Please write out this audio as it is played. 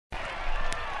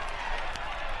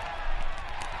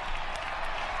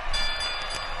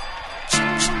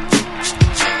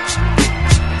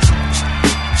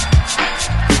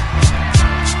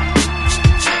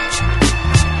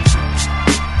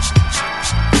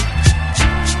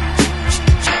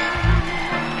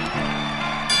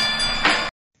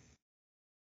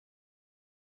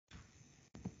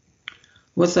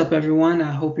What's up, everyone?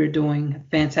 I hope you're doing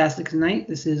fantastic tonight.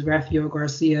 This is Rafael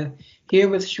Garcia here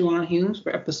with Shuan Humes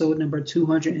for episode number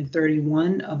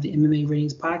 231 of the MMA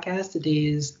Ratings Podcast. Today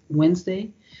is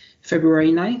Wednesday,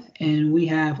 February 9th, and we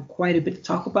have quite a bit to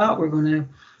talk about. We're going to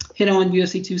hit on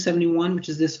UFC 271, which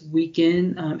is this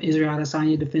weekend. Israel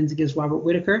Adesanya defends against Robert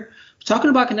Whitaker. We're talking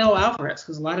about Canelo Alvarez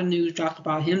because a lot of news dropped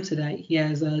about him today. He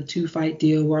has a 2-fight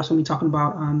deal. We're also going to be talking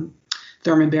about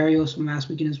Thurman Barrios from last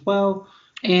weekend as well.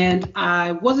 And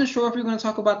I wasn't sure if we were going to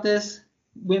talk about this.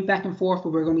 Went back and forth,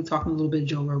 but we're going to be talking a little bit of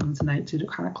Joe Rogan tonight too to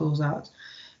kind of close out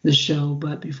the show.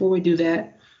 But before we do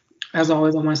that, as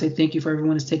always, I want to say thank you for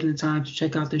everyone who's taking the time to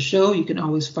check out the show. You can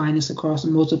always find us across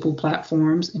multiple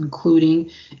platforms,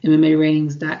 including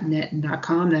MMAratings.net and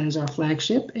 .com. That is our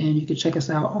flagship. And you can check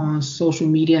us out on social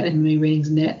media at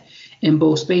MMARatingsNet in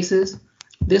both spaces.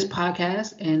 This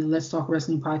podcast and the Let's Talk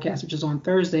Wrestling podcast, which is on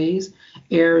Thursdays,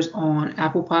 airs on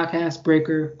Apple Podcasts,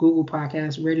 Breaker, Google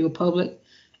Podcasts, Radio Public,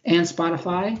 and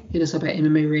Spotify. Hit us up at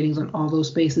MMA Ratings on all those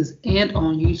spaces and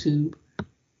on YouTube.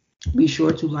 Be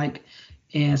sure to like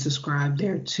and subscribe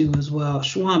there too as well.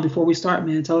 Shuan, before we start,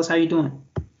 man, tell us how you're doing.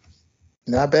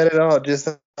 Not bad at all. Just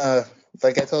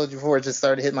like I told you before, just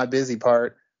started hitting my busy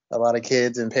part. A lot of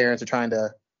kids and parents are trying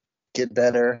to get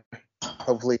better.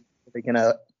 Hopefully they can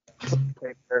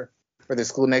prepare for their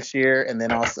school next year, and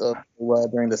then also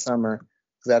during the summer,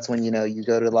 because that's when you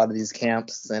go to a lot of these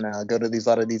camps and go to a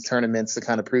lot of these tournaments to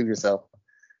kind of prove yourself.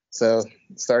 So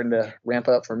it's starting to ramp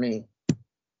up for me.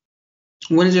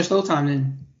 When is your slow time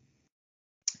then?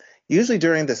 Usually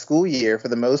during the school year for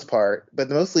the most part, but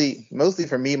mostly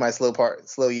for me, my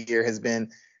slow year has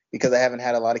been because I haven't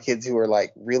had a lot of kids who are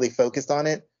like really focused on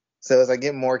it. So as I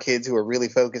get more kids who are really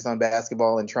focused on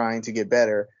basketball and trying to get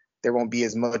better, there won't be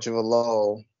as much of a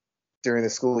lull during the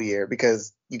school year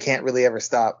because you can't really ever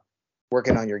stop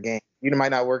working on your game. You might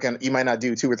not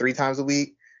do 2 or 3 times a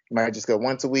week. You might just go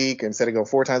once a week. Instead of go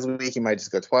 4 times a week, you might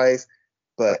just go twice.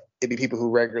 But it'd be people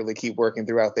who regularly keep working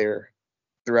throughout the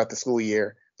school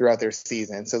year, throughout their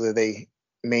season, so that they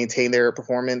maintain their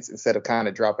performance instead of kind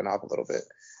of dropping off a little bit.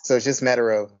 So it's just a matter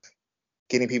of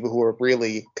getting people who are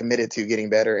really committed to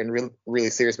getting better and really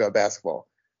serious about basketball.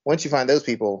 Once you find those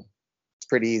people, it's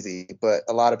pretty easy. But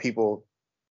a lot of people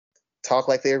talk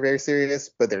like they're very serious,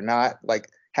 but they're not. Like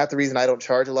half the reason I don't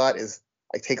charge a lot is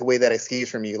I take away that excuse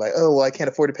from you. Like, oh, well, I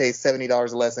can't afford to pay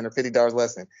 $70 a lesson or $50 a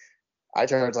lesson. I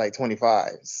charge like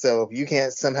 $25. So if you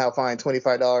can't somehow find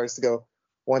 $25 to go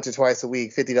once or twice a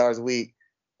week, $50 a week,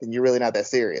 then you're really not that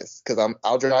serious. Because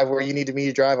I'll drive where you need me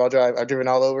to drive. I've driven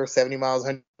all over 70 miles,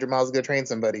 100 miles to go train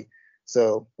somebody.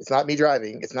 So it's not me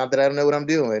driving. It's not that I don't know what I'm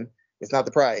doing. It's not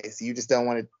the price. You just don't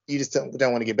want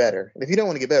to get better. And if you don't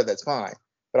want to get better, that's fine.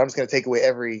 But I'm just going to take away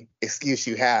every excuse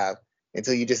you have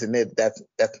until you just admit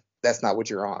that's not what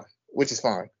you're on, which is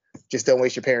fine. Just don't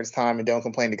waste your parents' time and don't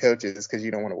complain to coaches because you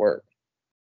don't want to work.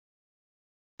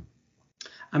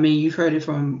 I mean, you've heard it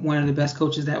from one of the best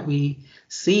coaches that we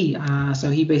see.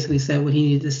 So he basically said what he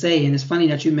needed to say. And it's funny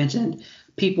that you mentioned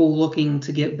people looking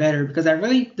to get better because that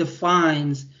really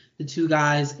defines the two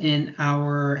guys in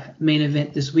our main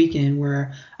event this weekend,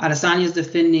 where Adesanya is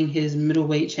defending his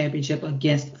middleweight championship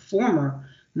against former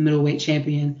middleweight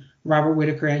champion Robert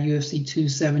Whitaker at UFC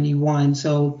 271.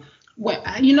 So,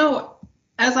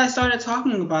 as I started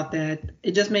talking about that,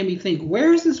 it just made me think,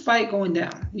 where is this fight going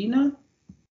down? Do you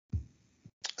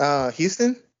know?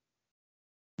 Houston?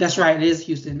 That's right. It is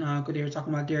Houston. They were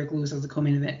talking about Derek Lewis as the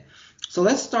co-main event. So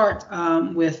let's start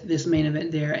with this main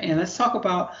event there. And let's talk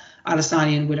about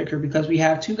Adesanya and Whitaker because we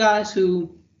have two guys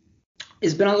who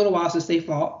it's been a little while since they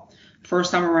fought.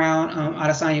 First time around,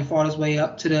 Adesanya fought his way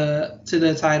up to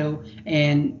the title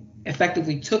and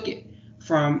effectively took it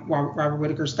from Robert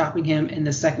Whitaker, stopping him in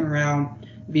the second round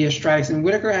via strikes. And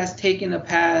Whitaker has taken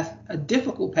a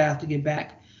difficult path to get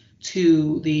back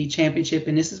to the championship,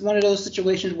 and this is one of those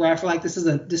situations where I feel like this is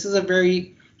a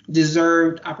very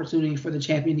deserved opportunity for the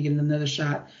champion to get another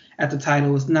shot at the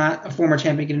title. It's not a former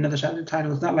champion getting another shot at the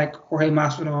title. It's not like Jorge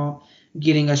Masvidal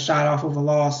getting a shot off of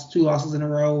 2 losses in a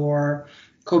row, or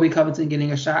Kobe Covington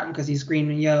getting a shot because he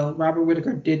screamed and yelled. Robert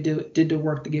Whitaker did the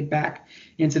work to get back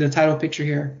into the title picture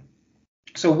here.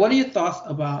 So what are your thoughts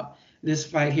about this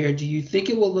fight here? Do you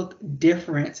think it will look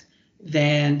different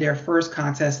than their first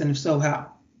contest, and if so,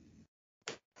 how?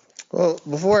 Well,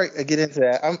 before I get into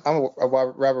that, I'm a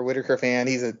Robert Whitaker fan.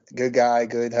 He's a good guy,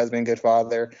 good husband, good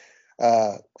father,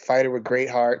 fighter with great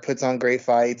heart, puts on great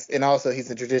fights, and also he's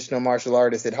a traditional martial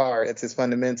artist at heart. It's his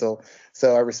fundamental,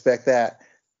 so I respect that.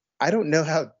 I don't know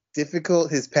how difficult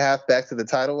his path back to the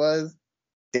title was.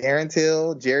 Darren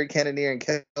Till, Jared Cannonier, and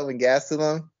Kelvin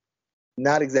Gastelum,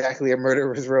 not exactly a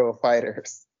murderer's row of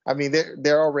fighters. I mean,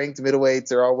 they're all ranked middleweights.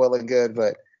 They're all well and good,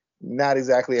 but not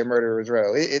exactly a murderer's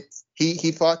row.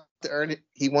 He fought to earn it.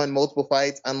 He won multiple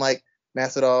fights, unlike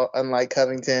Masvidal, unlike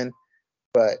Covington,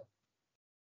 but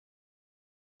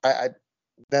I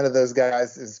none of those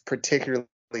guys is particularly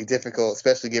difficult,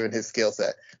 especially given his skill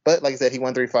set. But like I said, he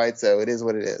won 3 fights, so it is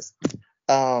what it is.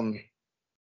 When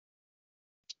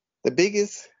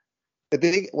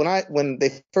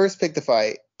they first picked the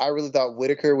fight, I really thought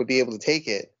Whitaker would be able to take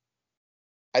it.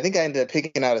 I think I ended up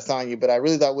picking out Adesanya, but I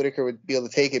really thought Whitaker would be able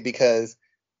to take it because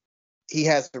he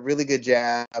has a really good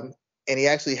jab and he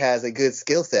actually has a good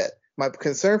skill set. My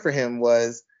concern for him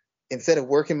was instead of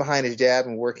working behind his jab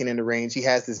and working into range, he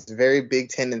has this very big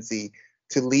tendency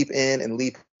to leap in and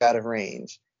leap out of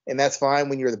range. And that's fine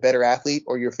when you're the better athlete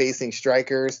or you're facing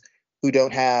strikers who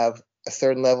don't have a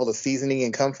certain level of seasoning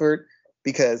and comfort,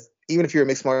 because even if you're a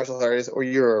mixed martial artist or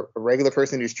you're a regular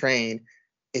person who's trained,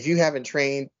 if you haven't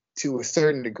trained to a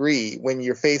certain degree, when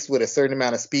you're faced with a certain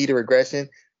amount of speed or aggression,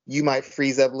 you might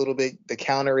freeze up a little bit. The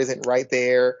counter isn't right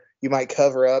there. You might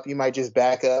cover up. You might just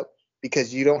back up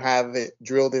because you don't have it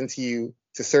drilled into you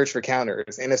to search for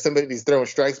counters. And if somebody's throwing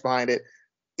strikes behind it,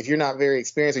 if you're not very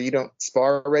experienced or you don't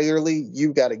spar regularly,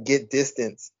 you've got to get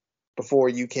distance before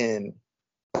you can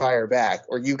fire back,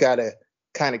 or you got to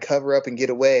kind of cover up and get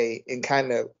away and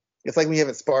kind of, it's like when you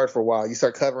haven't sparred for a while, you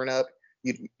start covering up,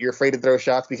 you're afraid to throw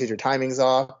shots because your timing's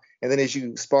off. And then as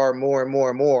you spar more and more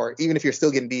and more, even if you're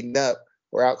still getting beaten up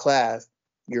or outclassed,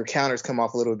 your counters come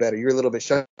off a little bit better. You're a little bit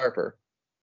sharper.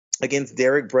 Against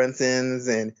Derek Brunsons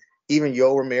and even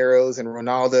Yoel Romero's and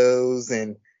Ronaldo's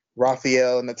and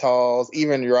Rafael Natal's,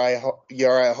 even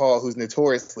Uriah Hall, who's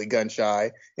notoriously gun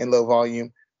shy and low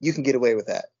volume, you can get away with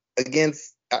that.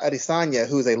 Against Adesanya,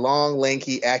 who's a long,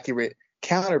 lanky, accurate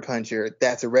counterpuncher,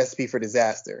 that's a recipe for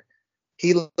disaster.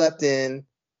 He leapt in,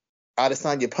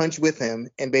 Adesanya punched with him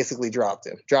and basically dropped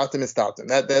him and stopped him.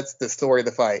 That's the story of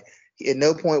the fight. At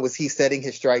no point was he setting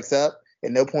his strikes up.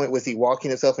 At no point was he walking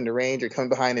himself into range or coming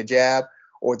behind a jab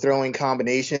or throwing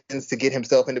combinations to get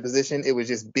himself into position. It was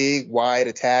just big, wide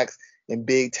attacks and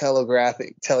big telegraph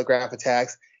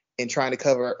attacks and trying to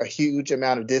cover a huge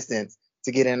amount of distance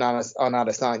to get in on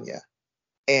Adesanya.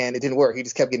 And it didn't work. He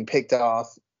just kept getting picked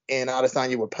off, and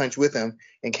Adesanya would punch with him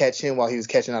and catch him while he was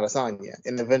catching Adesanya.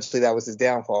 And eventually that was his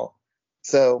downfall.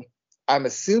 So I'm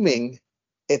assuming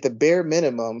at the bare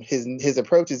minimum, his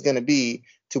approach is going to be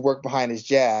to work behind his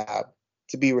jab,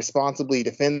 to be responsibly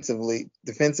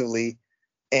defensively,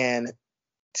 and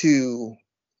to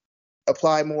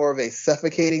apply more of a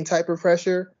suffocating type of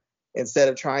pressure instead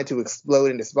of trying to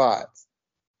explode into spots.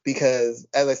 Because,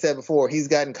 as I said before, he's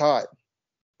gotten caught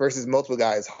versus multiple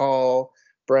guys, Hall,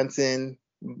 Brunson,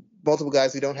 multiple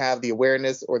guys who don't have the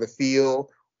awareness or the feel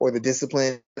or the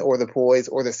discipline or the poise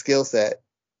or the skill set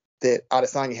that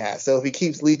Adesanya has. So if he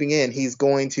keeps leaping in, he's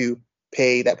going to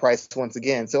pay that price once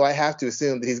again. So I have to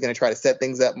assume that he's going to try to set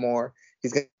things up more.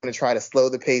 He's going to try to slow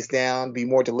the pace down, be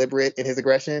more deliberate in his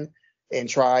aggression, and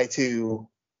try to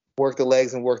work the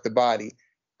legs and work the body.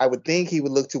 I would think he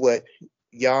would look to what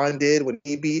Jan did when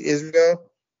he beat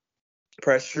Israel,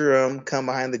 pressure him, come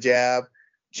behind the jab,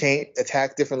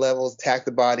 attack different levels, attack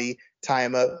the body, tie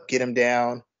him up, get him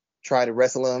down, try to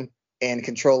wrestle him and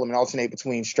control him and alternate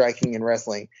between striking and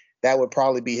wrestling. That would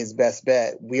probably be his best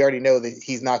bet. We already know that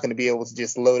he's not going to be able to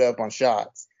just load up on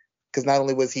shots, because not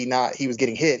only was he was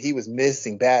getting hit, he was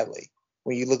missing badly.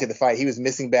 When you look at the fight, he was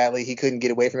missing badly. He couldn't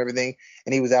get away from everything,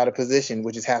 and he was out of position,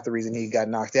 which is half the reason he got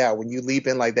knocked out. When you leap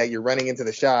in like that, you're running into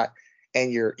the shot,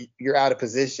 and you're out of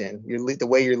position. The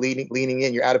way you're leaning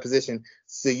in, you're out of position,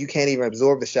 so you can't even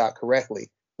absorb the shot correctly,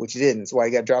 which you didn't. That's why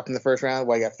he got dropped in the first round,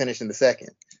 why he got finished in the second.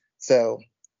 So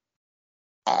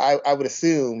I would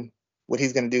assume what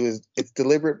he's going to do is it's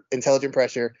deliberate, intelligent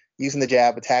pressure, using the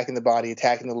jab, attacking the body,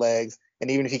 attacking the legs, and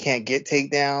even if he can't get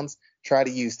takedowns, try to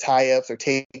use tie-ups or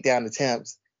takedown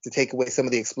attempts to take away some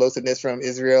of the explosiveness from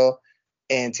Israel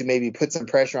and to maybe put some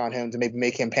pressure on him to maybe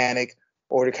make him panic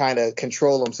or to kind of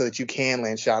control him so that you can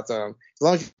land shots on him. As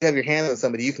long as you have your hand on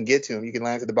somebody, you can get to him. You can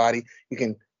land to the body. You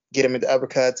can get him into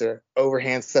uppercuts or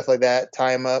overhands, stuff like that,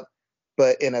 tie him up.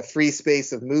 But in a free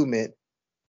space of movement,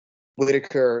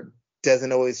 Whitaker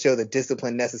doesn't always show the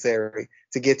discipline necessary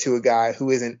to get to a guy who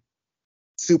isn't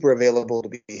super available to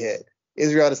be hit.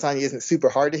 Israel Adesanya isn't super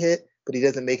hard to hit, but he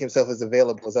doesn't make himself as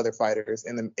available as other fighters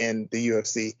in the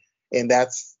UFC. And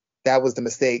that was the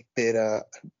mistake that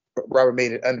Robert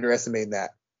made, it underestimating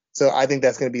that. So I think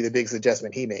that's going to be the biggest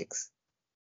adjustment he makes.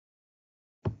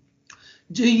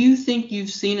 Do you think you've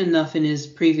seen enough in his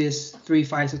previous three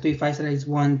fights that he's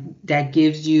won that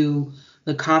gives you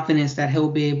the confidence that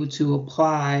he'll be able to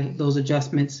apply those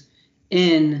adjustments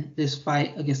in this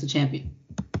fight against the champion?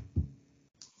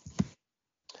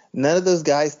 None of those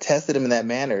guys tested him in that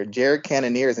manner. Jared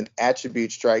Cannonier is an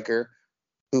attribute striker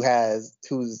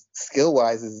whose skill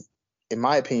wise is, in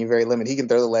my opinion, very limited. He can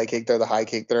throw the leg kick, throw the high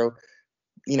kick, throw,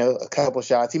 a couple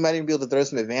shots. He might even be able to throw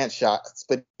some advanced shots,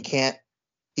 but he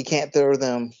can't throw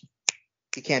them.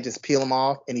 He can't just peel them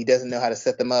off, and he doesn't know how to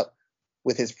set them up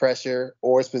with his pressure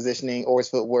or his positioning or his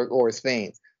footwork or his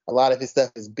feints. A lot of his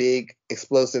stuff is big,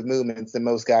 explosive movements that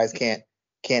most guys can't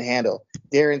handle.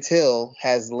 Darren Till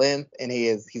has length, and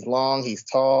he's long, he's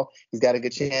tall, he's got a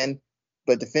good chin,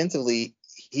 but defensively,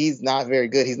 he's not very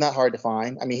good. He's not hard to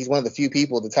find. I mean, he's one of the few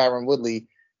people that Tyron Woodley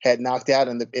had knocked out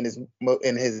in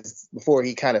his before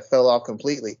he kind of fell off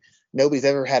completely. Nobody's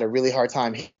ever had a really hard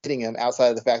time hitting him outside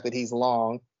of the fact that he's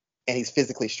long and he's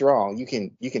physically strong. You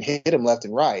can hit him left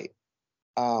and right.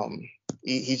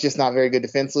 He's just not very good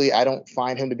defensively. I don't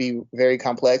find him to be very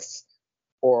complex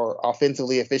or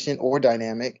offensively efficient or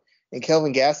dynamic. And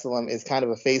Kelvin Gastelum is kind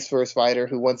of a face-first fighter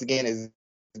who, once again, is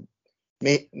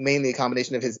mainly a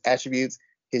combination of his attributes,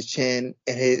 his chin,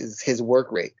 and his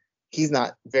work rate. He's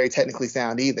not very technically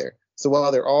sound either. So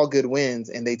while they're all good wins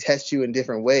and they test you in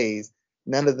different ways,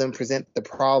 none of them present the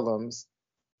problems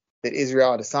that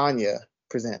Israel Adesanya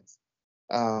presents.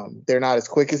 They're not as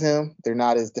quick as him. They're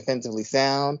not as defensively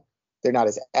sound. They're not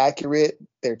as accurate.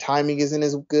 Their timing isn't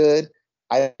as good.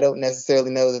 I don't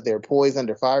necessarily know that their poise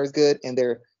under fire is good, and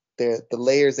the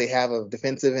layers they have of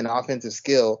defensive and offensive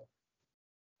skill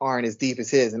aren't as deep as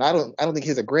his. And I don't think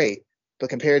his are great. But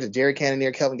compared to Jared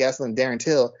Cannonier, Kelvin Gastelum, and Darren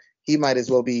Till, he might as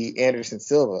well be Anderson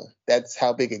Silva. That's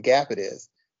how big a gap it is.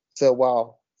 So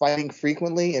while fighting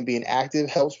frequently and being active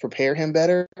helps prepare him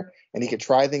better, and he could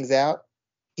try things out,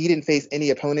 he didn't face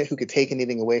any opponent who could take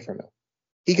anything away from him.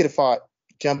 He could have fought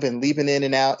jumping, leaping in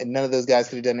and out, and none of those guys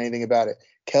could have done anything about it.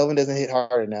 Kelvin doesn't hit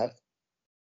hard enough.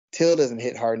 Till doesn't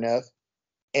hit hard enough.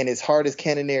 And as hard as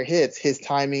Cannonier hits, his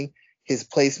timing, his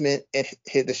placement, and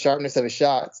the sharpness of his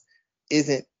shots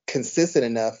isn't consistent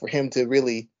enough for him to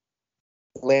really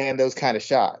land those kind of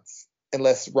shots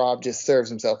unless Rob just serves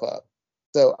himself up.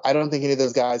 So I don't think any of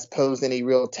those guys posed any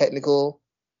real technical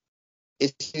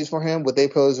issues for him. What they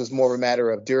posed was more of a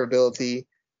matter of durability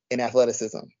and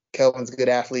athleticism. Kelvin's a good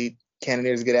athlete.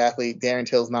 Cannonier's a good athlete. Darren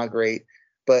Till's not great.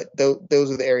 But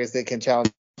those are the areas that can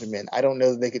challenge him in. I don't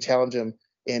know that they could challenge him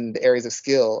in the areas of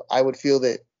skill. I would feel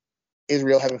that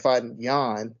Israel having fought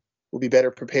Jan will be better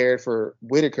prepared for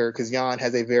Whitaker because Jan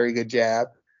has a very good jab.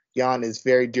 Jan is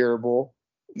very durable.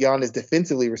 Jan is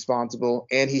defensively responsible,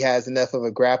 and he has enough of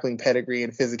a grappling pedigree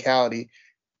and physicality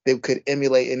that could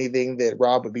emulate anything that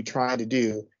Rob would be trying to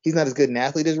do. He's not as good an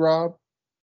athlete as Rob,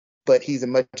 but he's a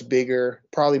much bigger,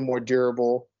 probably more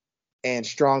durable and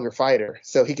stronger fighter.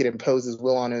 So he could impose his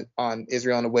will on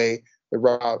Israel in a way that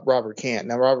Robert can't.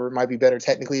 Now, Robert might be better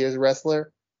technically as a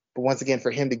wrestler, but once again,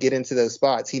 for him to get into those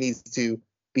spots, he needs to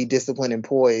be disciplined and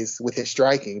poised with his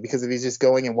striking, because if he's just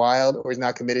going in wild, or he's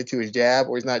not committed to his jab,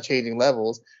 or he's not changing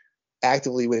levels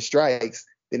actively with his strikes,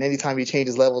 then anytime he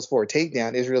changes levels for a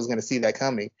takedown, Israel's going to see that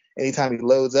coming. Anytime he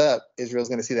loads up, Israel's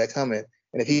going to see that coming.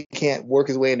 And if he can't work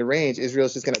his way into range,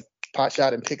 Israel's just going to pot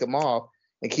shot and pick him off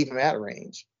and keep him at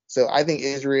range. So I think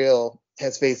Israel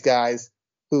has faced guys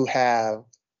who have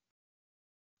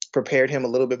prepared him a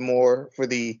little bit more for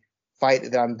the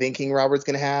fight that I'm thinking Robert's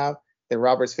going to have. Then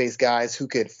Robert's faced guys who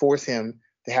could force him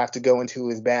to have to go into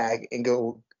his bag and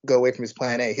go away from his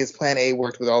plan A. His plan A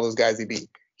worked with all those guys he beat.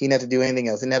 He didn't have to do anything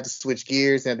else. He didn't have to switch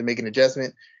gears. He didn't have to make an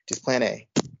adjustment. Just plan A.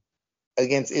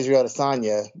 Against Israel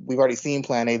Adesanya, we've already seen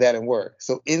plan A. That didn't work.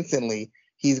 So instantly,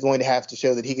 he's going to have to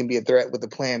show that he can be a threat with the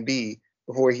plan B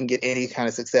before he can get any kind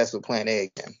of success with plan A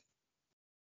again.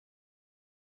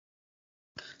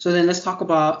 So then let's talk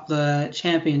about the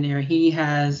champion there. He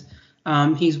has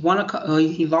he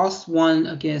lost one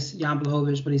against Jan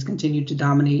Blachowicz, but he's continued to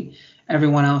dominate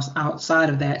everyone else outside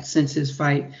of that since his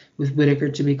fight with Whitaker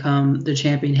to become the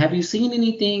champion. Have you seen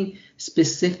anything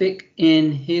specific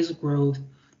in his growth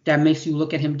that makes you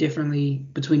look at him differently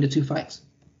between the two fights?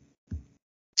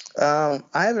 I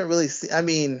haven't really seen. I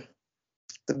mean,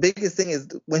 the biggest thing is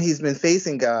when he's been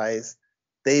facing guys,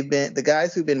 they've been the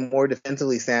guys who've been more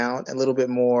defensively sound, a little bit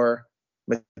more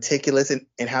meticulous in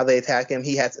how they attack him.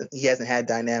 He hasn't had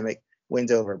dynamic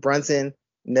wins over. Brunson,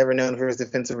 never known for his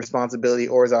defensive responsibility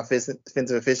or his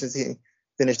defensive efficiency,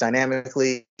 finished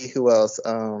dynamically. Who else?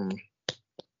 Paulo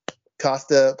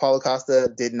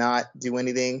Costa did not do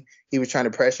anything. He was trying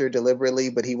to pressure deliberately,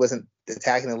 but he wasn't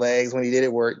attacking the legs. When he did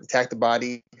it work, attacked the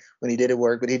body when he did it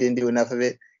work, but he didn't do enough of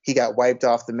it. He got wiped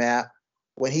off the map.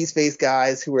 When he's faced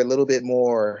guys who are a little bit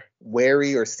more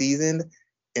wary or seasoned,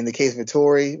 in the case of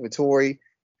Vettori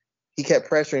he kept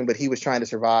pressuring, but he was trying to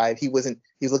survive. He was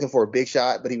looking for a big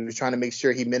shot, but he was trying to make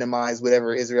sure he minimized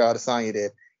whatever Israel Adesanya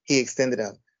did. He extended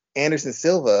him. Anderson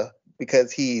Silva,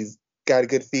 because he's got a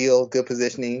good feel, good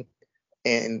positioning,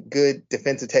 and good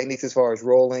defensive techniques as far as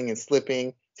rolling and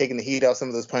slipping, taking the heat off some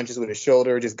of those punches with his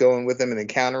shoulder, just going with them and then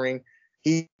countering,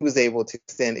 he was able to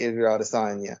extend Israel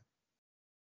Adesanya.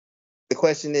 The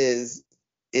question is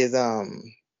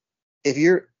if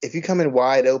you come in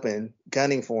wide open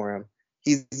gunning for him,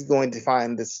 he's going to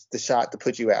find the shot to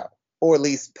put you out, or at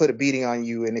least put a beating on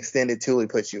you and extend it till he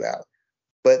puts you out.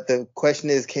 But the question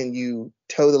is, can you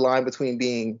toe the line between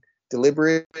being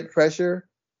deliberate pressure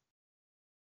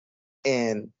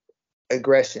and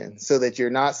aggression, so that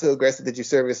you're not so aggressive that you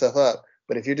serve yourself up,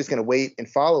 but if you're just going to wait and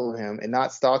follow him and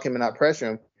not stalk him and not pressure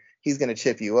him, he's going to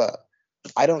chip you up.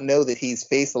 I don't know that he's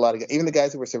faced a lot of, even the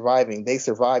guys who were surviving, they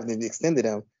survived and they extended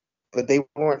him, but they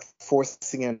weren't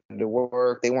forcing him to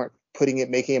work. They weren't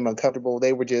making him uncomfortable.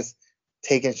 They were just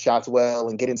taking shots well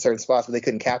and getting certain spots where they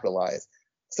couldn't capitalize.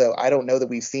 So I don't know that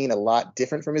we've seen a lot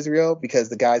different from Israel, because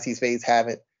the guys he's faced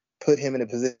haven't put him in a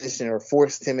position or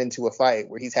forced him into a fight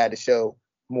where he's had to show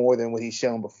more than what he's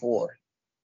shown before.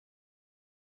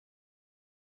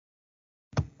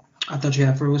 I thought you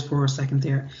had froze for a second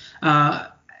there.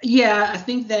 Yeah, I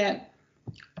think that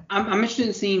I'm interested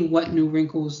in seeing what new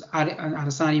wrinkles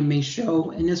Adesanya may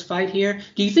show in this fight here.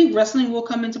 Do you think wrestling will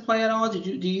come into play at all? Do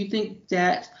you think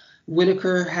that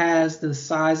Whitaker has the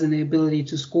size and the ability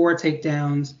to score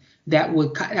takedowns that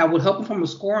would help him from a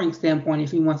scoring standpoint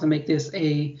if he wants to make this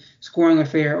a scoring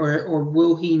affair, or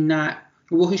will he not?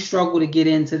 Will he struggle to get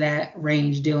into that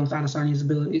range dealing with Adesanya's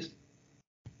abilities?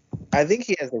 I think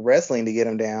he has the wrestling to get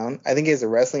him down. I think he has the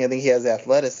wrestling. I think he has the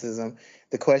athleticism.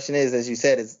 The question is, as you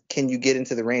said, is can you get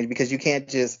into the range? Because you can't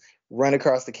just run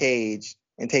across the cage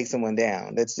and take someone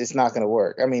down. That's just not going to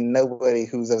work. I mean, nobody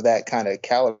who's of that kind of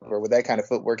caliber with that kind of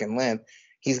footwork and length,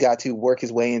 he's got to work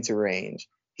his way into range.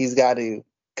 He's got to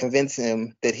convince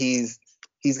him that he's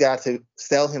got to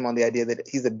sell him on the idea that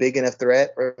he's a big enough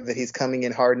threat, or that he's coming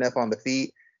in hard enough on the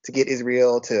feet to get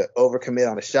Israel to overcommit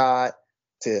on a shot,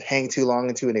 to hang too long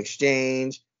into an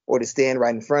exchange, or to stand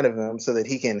right in front of him so that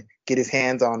he can get his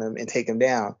hands on him and take him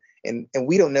down. And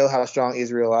we don't know how strong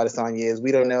Israel Adesanya is.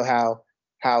 We don't know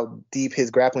how deep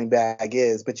his grappling bag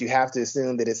is, but you have to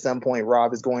assume that at some point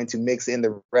Rob is going to mix in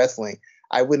the wrestling.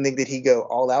 I wouldn't think that he'd go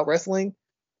all out wrestling.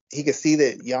 He could see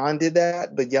that Jan did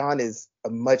that, but Jan is a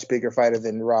much bigger fighter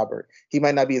than Robert. He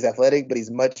might not be as athletic, but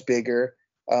he's much bigger.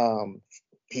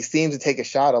 He seems to take a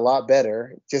shot a lot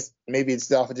better. Just maybe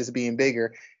it's off of just being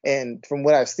bigger. And from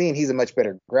what I've seen, he's a much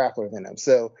better grappler than him.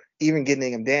 So even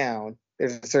getting him down,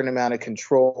 there's a certain amount of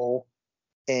control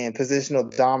and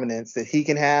positional dominance that he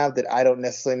can have that I don't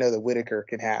necessarily know that Whitaker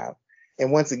can have.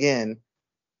 And once again,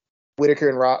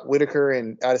 Whitaker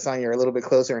and Adesanya are a little bit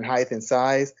closer in height and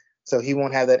size, so he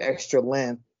won't have that extra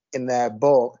length and that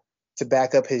bulk to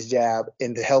back up his jab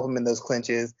and to help him in those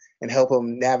clinches and help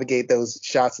him navigate those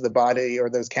shots to the body or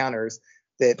those counters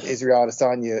that Israel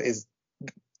Adesanya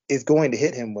is going to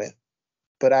hit him with.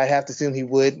 But I have to assume he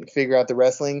would figure out the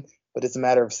wrestling, but it's a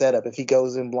matter of setup. If he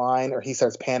goes in blind or he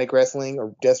starts panic wrestling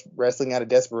or wrestling out of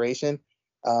desperation,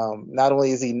 not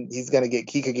only is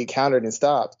he could get countered and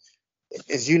stopped.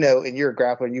 As you know, and you're a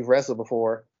grappler and you've wrestled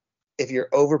before, if you're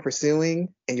over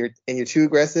pursuing and you're too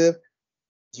aggressive,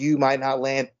 you might not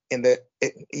land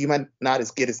you might not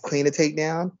get as clean a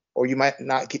takedown, or you might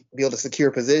not be able to secure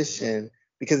position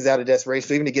because it's out of desperation.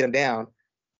 So even to get him down,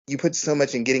 you put so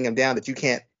much in getting him down that you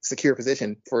can't secure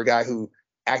position for a guy who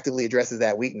actively addresses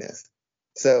that weakness.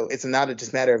 So it's not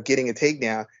just matter of getting a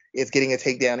takedown. It's getting a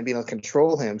takedown and being able to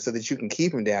control him so that you can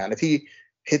keep him down. If he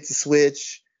hits the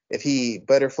switch, if he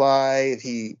butterfly, if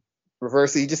he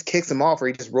reverses, he just kicks him off or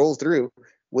he just rolls through,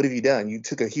 what have you done? You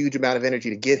took a huge amount of energy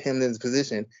to get him in this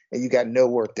position and you got no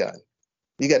work done.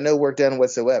 You got no work done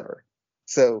whatsoever.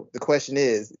 So the question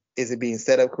is it being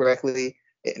set up correctly?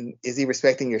 And is he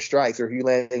respecting your strikes, or are you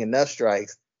landing enough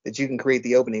strikes that you can create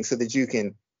the opening so that you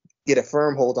can get a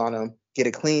firm hold on him, get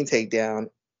a clean takedown,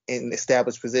 and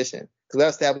establish position? Because without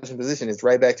establishing position, it's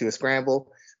right back to a scramble.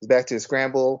 It's back to a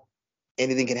scramble.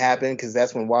 Anything can happen because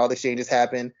that's when wild exchanges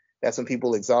happen. That's when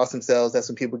people exhaust themselves. That's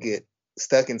when people get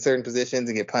stuck in certain positions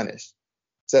and get punished.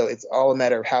 So it's all a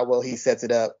matter of how well he sets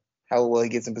it up, how well he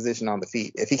gets in position on the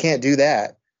feet. If he can't do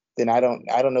that, then I don't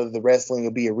know that the wrestling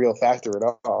will be a real factor at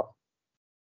all.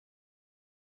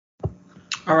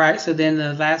 All right, so then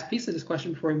the last piece of this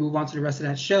question before we move on to the rest of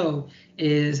that show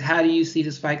is, how do you see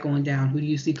this fight going down? Who do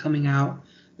you see coming out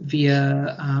with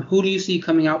the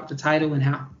title, and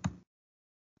how?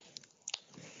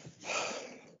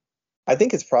 I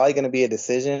think it's probably going to be a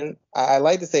decision. I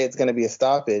like to say it's going to be a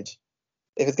stoppage,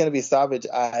 if it's going to be a stoppage,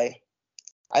 I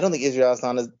don't think Israel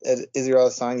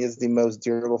Adesanya is the most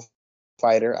durable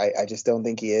fighter. I just don't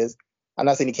think he is. I'm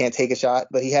not saying he can't take a shot,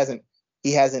 but he hasn't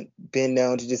been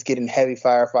known to just get in heavy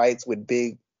fire fights with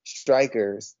big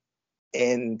strikers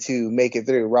and to make it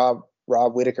through. Rob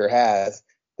Whittaker has.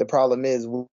 The problem is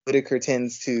Whittaker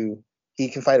he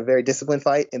can fight a very disciplined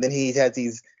fight, and then he has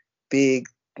these big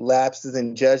lapses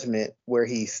in judgment where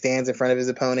he stands in front of his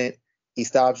opponent, he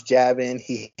stops jabbing,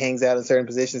 he hangs out in certain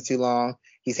positions too long,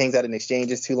 he hangs out in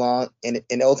exchanges too long, and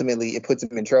ultimately it puts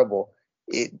him in trouble.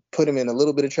 It put him in a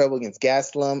little bit of trouble against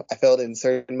Gastelum. I felt in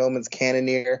certain moments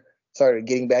Cannonier started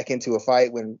getting back into a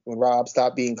fight when Rob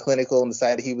stopped being clinical and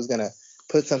decided he was going to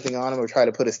put something on him or try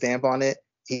to put a stamp on it.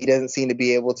 He doesn't seem to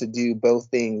be able to do both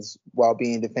things while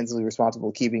being defensively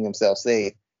responsible, keeping himself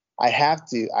safe. I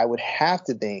would have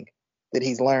to think that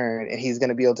he's learned and he's going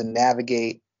to be able to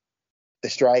navigate the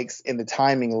strikes and the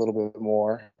timing a little bit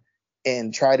more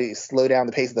and try to slow down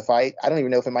the pace of the fight. I don't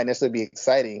even know if it might necessarily be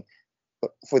exciting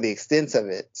for the extent of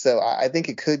it. So I think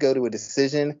it could go to a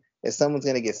decision. If someone's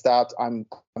going to get stopped, I'm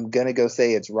going to go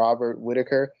say it's Robert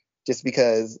Whittaker, just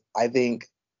because I think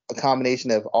a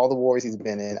combination of all the wars he's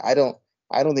been in, I don't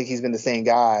think he's been the same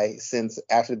guy since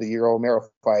after the Yoel Romero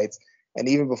fights. And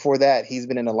even before that, he's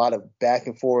been in a lot of back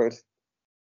and forth,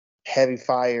 heavy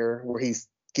fire where he's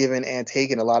given and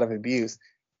taken a lot of abuse.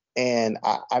 And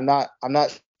I'm not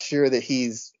sure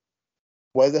that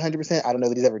was 100%. I don't know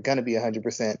that he's ever going to be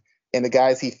 100%. And the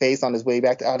guys he faced on his way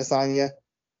back to Adesanya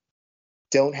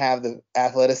don't have the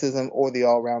athleticism or the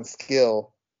all-round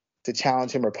skill to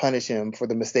challenge him or punish him for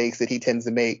the mistakes that he tends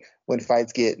to make when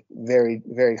fights get very,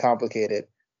 very complicated.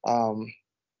 I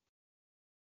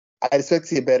expect to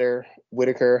see a better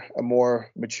Whittaker, a more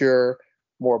mature,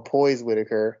 more poised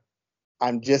Whittaker.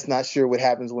 I'm just not sure what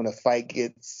happens when a fight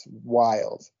gets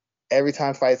wild. Every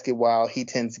time fights get wild, he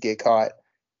tends to get caught.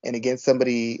 And against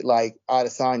somebody like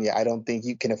Adesanya, I don't think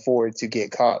you can afford to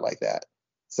get caught like that.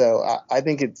 So I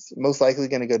think it's most likely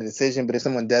going to go to decision. But if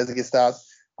someone does get stopped,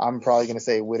 I'm probably going to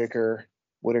say Whittaker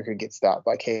gets stopped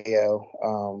by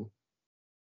KO.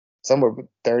 Somewhere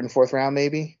third and fourth round,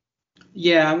 maybe.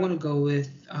 Yeah, I want to go with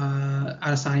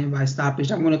Adesanya by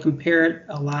stoppage. I'm going to compare it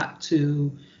a lot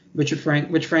to Rich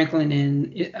Franklin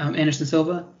and Anderson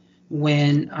Silva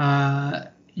when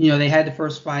they had the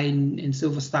first fight and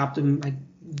Silva stopped him like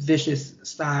vicious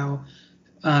style.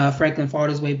 Franklin fought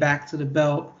his way back to the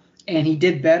belt, and he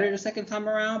did better the second time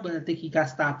around, but I think he got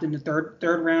stopped in the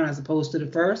third round as opposed to the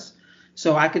first.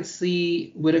 So I could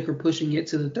see Whittaker pushing it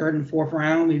to the third and fourth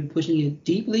round, maybe pushing it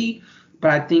deeply.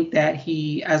 But I think that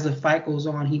as the fight goes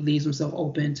on, he leaves himself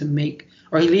open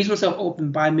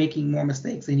by making more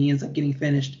mistakes, and he ends up getting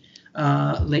finished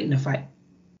late in the fight.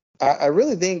 I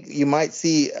really think you might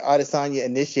see Adesanya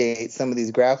initiate some of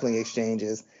these grappling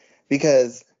exchanges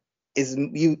because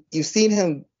you've seen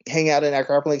him hang out in our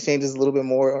grappling exchanges a little bit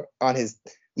more on his,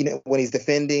 when he's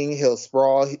defending, he'll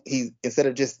sprawl. He instead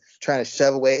of just trying to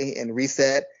shove away and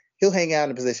reset, he'll hang out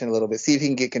in position a little bit, see if he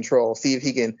can get control, see if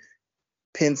he can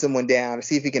pin someone down, or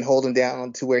see if he can hold him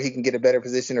down to where he can get a better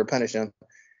position or punish him.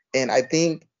 And I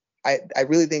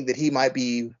really think that he might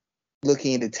be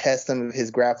looking to test some of his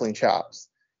grappling chops.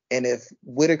 And if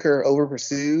Whittaker over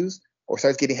pursues or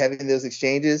starts getting heavy in those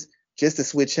exchanges, just to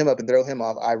switch him up and throw him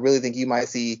off, I really think you might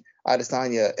see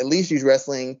Adesanya at least use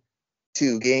wrestling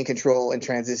to gain control and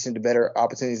transition to better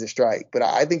opportunities to strike. But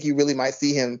I think you really might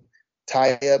see him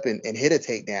tie up and hit a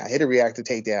takedown, hit a reactive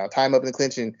takedown, tie him up in the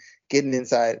clinch and get an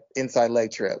inside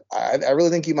leg trip. I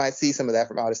really think you might see some of that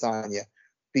from Adesanya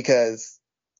because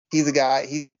he's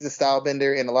a style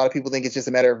bender, and a lot of people think it's just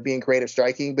a matter of being creative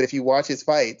striking. But if you watch his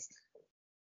fights,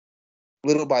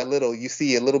 little by little, you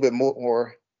see a little bit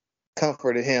more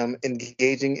comfort in him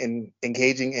engaging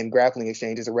in grappling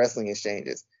exchanges or wrestling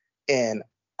exchanges. And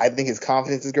I think his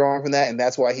confidence is growing from that, and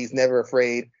that's why he's never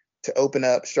afraid to open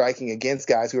up striking against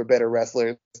guys who are better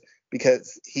wrestlers,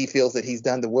 because he feels that he's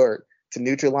done the work to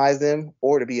neutralize them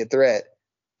or to be a threat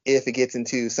if it gets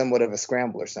into somewhat of a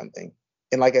scramble or something.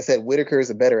 And like I said, Whittaker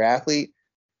is a better athlete.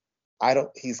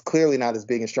 He's clearly not as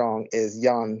big and strong as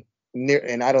Jan,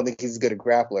 and I don't think he's as good a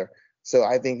grappler. So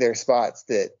I think there are spots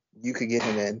that you could get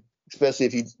him in, especially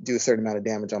if you do a certain amount of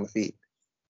damage on the feet.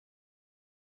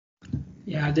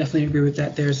 Yeah, I definitely agree with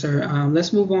that there, sir.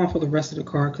 Let's move on for the rest of the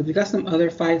card because we got some other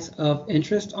fights of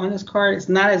interest on this card. It's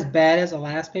not as bad as the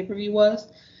last pay-per-view was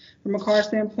from a card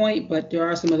standpoint, but there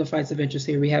are some other fights of interest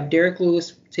here. We have Derek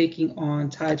Lewis taking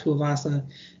on Tai Tuivasa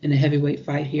in a heavyweight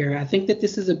fight here. I think that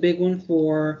this is a big one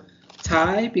for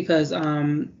Tai because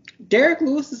Derek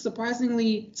Lewis is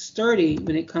surprisingly sturdy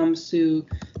when it comes to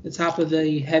the top of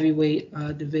the heavyweight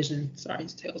division. Sorry,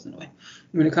 his tail's in the way.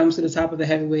 When it comes to the top of the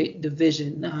heavyweight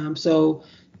division. So,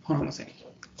 hold on one second.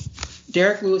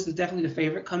 Derek Lewis is definitely the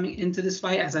favorite coming into this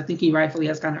fight, as I think he rightfully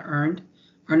has kind of earned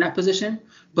that position.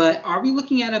 But are we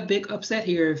looking at a big upset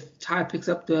here if Ty picks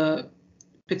up the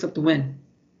win?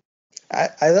 I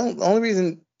don't. The only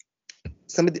reason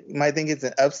somebody might think it's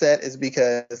an upset is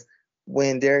because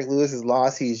when Derek Lewis is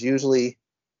lost, he's usually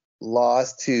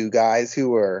lost to guys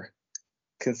who were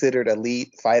considered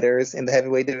elite fighters in the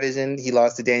heavyweight division. He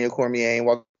lost to Daniel Cormier, and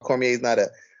while Cormier is not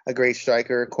a great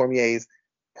striker, Cormier's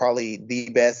probably the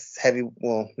best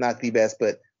not the best,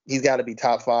 but he's got to be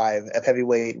top 5 of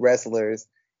heavyweight wrestlers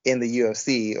in the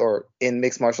UFC or in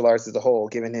mixed martial arts as a whole,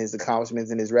 given his accomplishments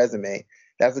and his resume.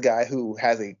 That's a guy who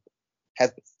has a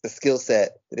skill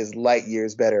set that is light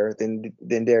years better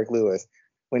than Derek Lewis.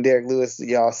 When Derek Lewis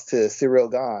lost to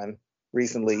Ciryl Gane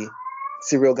recently,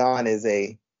 Ciryl Gane is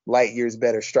a light years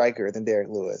better striker than Derek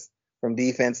Lewis. From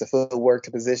defense to footwork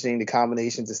to positioning to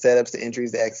combinations to setups to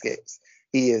entries to escapes,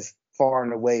 he is far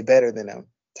and away better than him.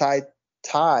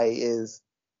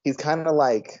 He's kind of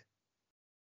like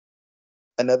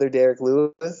another Derek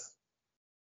Lewis.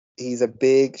 He's a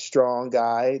big, strong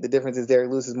guy. The difference is Derek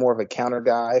Lewis is more of a counter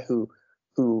guy who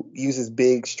uses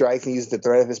big strikes and uses the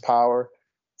threat of his power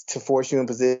to force you in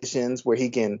positions where he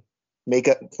can make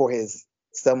up for his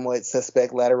somewhat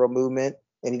suspect lateral movement,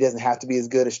 and he doesn't have to be as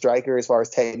good a striker as far as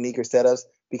technique or setups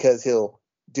because he'll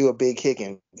do a big kick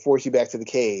and force you back to the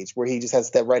cage where he just has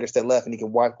to step right or step left and he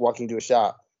can walk into a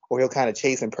shot, or he'll kind of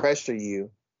chase and pressure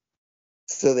you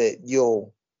so that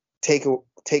you'll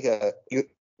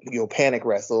you'll panic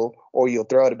wrestle, or you'll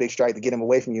throw out a big strike to get him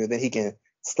away from you, and then he can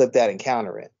slip that and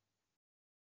counter it.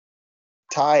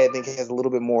 Ty, I think, has a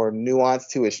little bit more nuance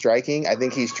to his striking. I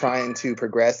think he's trying to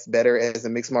progress better as a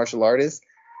mixed martial artist,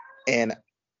 and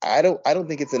I wouldn't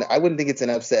think it's an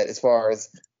upset as far as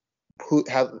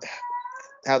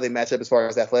how they match up as far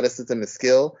as athleticism and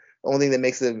skill. The only thing that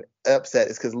makes it an upset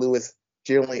is because Lewis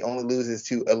generally only loses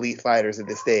to elite fighters at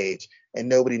this stage, and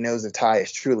nobody knows if Ty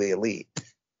is truly elite.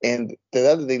 And the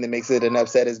other thing that makes it an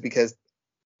upset is because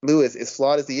Lewis, as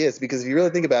flawed as he is, because if you really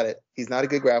think about it, he's not a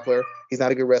good grappler, he's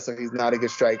not a good wrestler, he's not a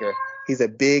good striker. He's a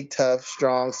big, tough,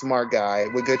 strong, smart guy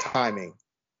with good timing.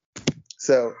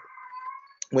 So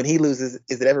when he loses,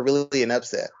 is it ever really an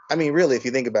upset? I mean, really, if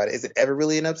you think about it, is it ever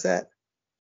really an upset,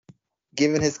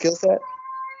 given his skill set?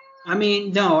 I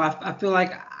mean, no. I feel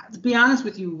like, to be honest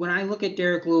with you, when I look at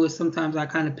Derek Lewis, sometimes I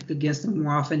kind of pick against him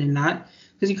more often than not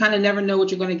because you kind of never know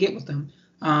what you're going to get with him.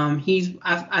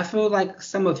 I feel like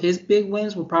some of his big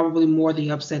wins were probably more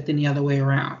the upset than the other way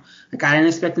around. Like, I didn't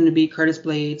expect him to beat Curtis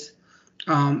Blades.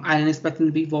 I didn't expect him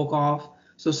to beat Volkov.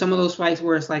 So some of those fights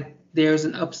where it's like there's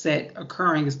an upset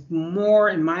occurring is more,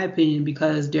 in my opinion,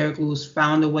 because Derek Lewis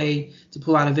found a way to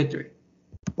pull out a victory.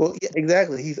 Well, yeah,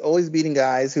 exactly. He's always beating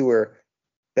guys who were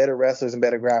better wrestlers and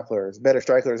better grapplers, better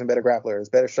strikers and better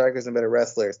grapplers, better strikers and better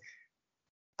wrestlers.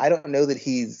 I don't know that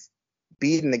he's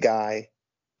beaten a guy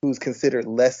who's considered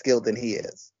less skilled than he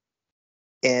is.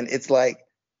 And it's like,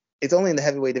 it's only in the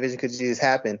heavyweight division could this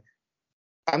happen.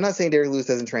 I'm not saying Derek Lewis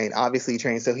doesn't train. Obviously he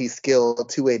trains, so he's skilled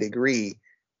to a degree.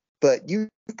 But you've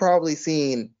probably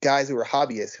seen guys who are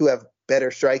hobbyists who have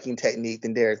better striking technique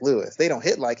than Derek Lewis. They don't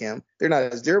hit like him. They're not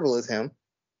as durable as him.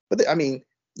 But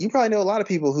you probably know a lot of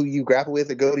people who you grapple with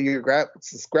or go to your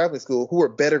grappling school who are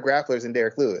better grapplers than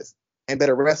Derek Lewis and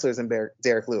better wrestlers than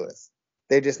Derek Lewis.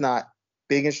 They're just not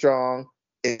big and strong,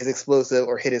 as explosive,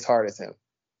 or hit as hard as him.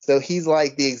 So he's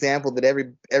like the example that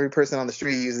every person on the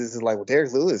street uses is like, well,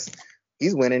 Derek Lewis,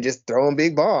 he's winning just throwing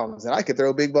big bombs, and I could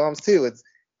throw big bombs too.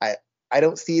 I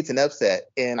don't see it's an upset.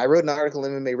 And I wrote an article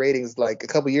in MMA Ratings like a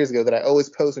couple years ago that I always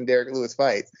post when Derek Lewis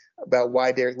fights about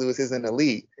why Derek Lewis isn't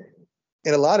elite.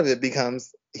 And a lot of it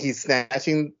becomes he's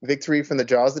snatching victory from the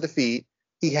jaws of defeat.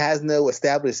 He has no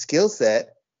established skill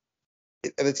set.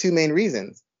 Are the two main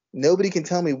reasons. Nobody can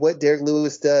tell me what Derek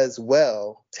Lewis does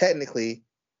well. Technically,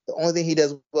 the only thing he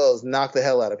does well is knock the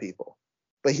hell out of people.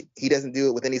 But he doesn't do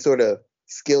it with any sort of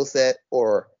skill set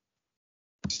or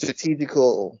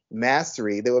strategical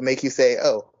mastery that would make you say,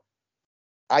 oh,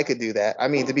 I could do that. I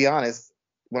mean, to be honest,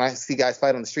 when I see guys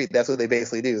fight on the street, that's what they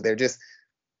basically do. They're just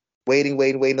waiting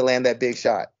to land that big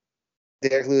shot.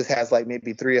 Derek Lewis has like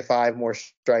maybe 3 or 5 more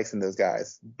strikes than those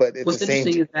guys. But it's what's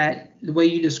interesting is that the way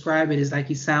you describe it is like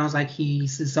he sounds like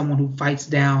he's someone who fights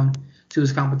down to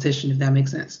his competition, if that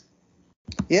makes sense.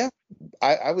 Yeah,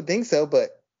 I would think so.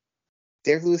 But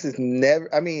Derek Lewis has never,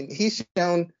 he's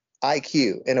shown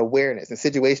IQ and awareness and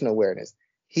situational awareness.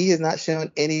 He has not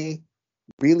shown any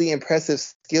really impressive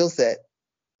skill set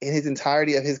in his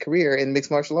entirety of his career in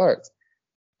mixed martial arts.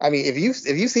 I mean, if you've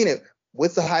seen it,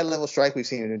 what's the high level strike we've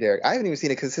seen in Derek? I haven't even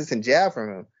seen a consistent jab from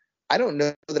him. I don't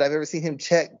know that I've ever seen him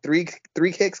check three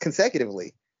kicks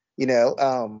consecutively.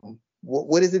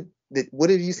 What is it what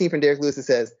have you seen from Derek Lewis that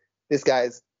says this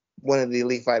guy's one of the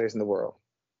elite fighters in the world?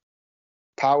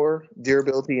 Power,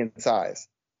 durability, and size.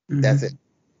 Mm-hmm. That's it.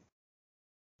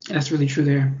 That's really true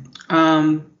there.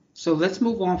 So let's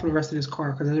move on for the rest of this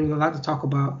card because there's a lot to talk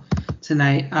about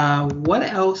tonight. What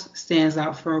else stands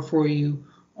out for you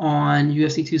on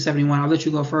UFC 271? I'll let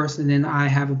you go first, and then I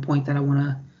have a point that I want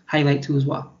to highlight too as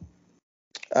well.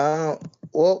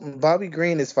 Well, Bobby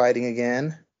Green is fighting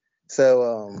again,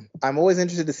 so I'm always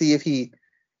interested to see if he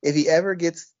ever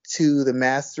gets to the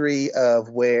mastery of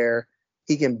where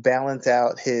he can balance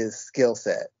out his skill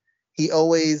set. He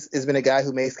always has been a guy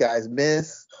who makes guys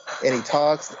miss, and he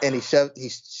talks and he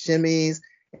shimmies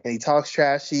and he talks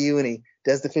trash to you and he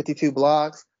does the 52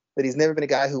 blocks, but he's never been a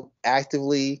guy who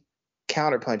actively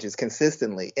counterpunches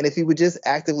consistently. And if he would just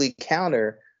actively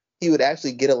counter, he would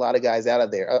actually get a lot of guys out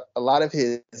of there. A lot of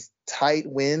his tight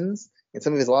wins and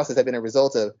some of his losses have been a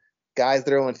result of guys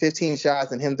throwing 15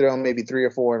 shots and him throwing maybe 3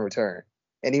 or 4 in return.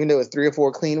 And even though it's 3 or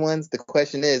 4 clean ones, the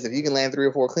question is, if you can land 3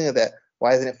 or 4 clean of that,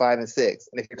 why isn't it 5 and 6?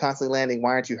 And if you're constantly landing, why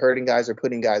aren't you hurting guys or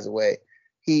putting guys away?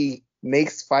 He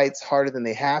makes fights harder than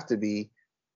they have to be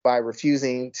by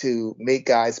refusing to make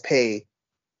guys pay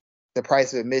the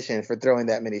price of admission for throwing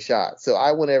that many shots. So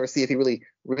I will never see if he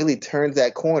really turns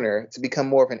that corner to become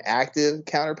more of an active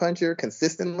counterpuncher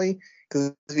consistently.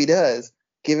 Because if he does,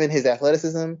 given his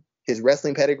athleticism, his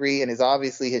wrestling pedigree, and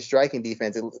obviously his striking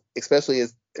defense, especially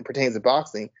as it pertains to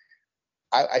boxing,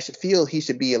 I should feel he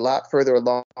should be a lot further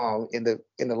along in the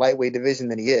lightweight division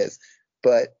than he is.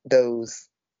 But those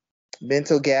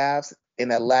mental gaps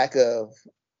and that lack of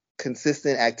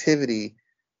consistent activity,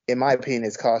 in my opinion,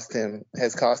 has cost him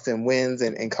wins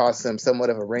and cost him somewhat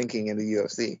of a ranking in the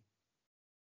UFC.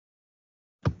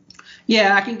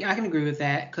 Yeah, I can agree with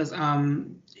that because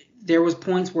there was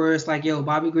points where it's like, yo,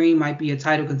 Bobby Green might be a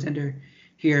title contender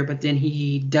here, but then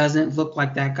he doesn't look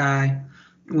like that guy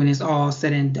when it's all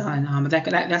said and done. That's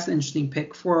an interesting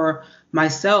pick. For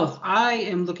myself, I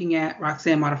am looking at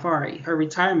Roxanne Modafferi. Her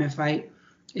retirement fight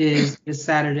is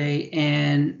Saturday,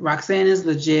 and Roxanne is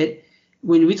legit.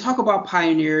 When we talk about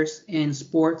pioneers in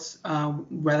sports,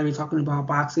 whether we're talking about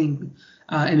boxing,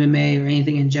 MMA, or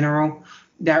anything in general,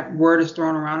 that word is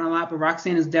thrown around a lot, but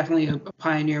Roxanne is definitely a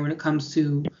pioneer when it comes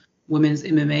to women's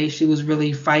MMA. She was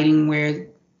really fighting where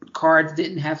cards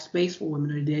didn't have space for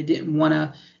women, or they didn't want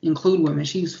to include women.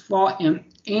 She's fought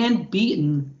and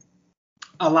beaten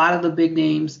a lot of the big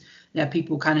names that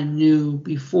people kind of knew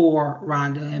before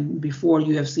Ronda and before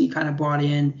UFC kind of brought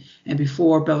in and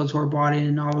before Bellator brought in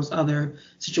and all those other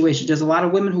situations. There's a lot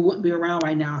of women who wouldn't be around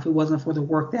right now if it wasn't for the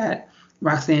work that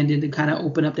Roxanne did to kind of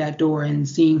open up that door. And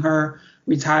seeing her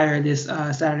retire this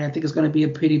Saturday, I think it's going to be a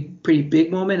pretty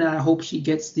big moment, and I hope she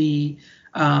gets the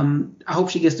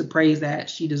praise that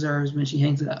she deserves when she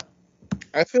hangs it up.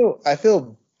 I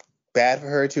feel bad for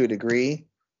her to a degree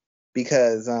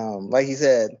because, like you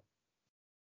said,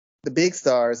 the big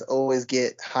stars always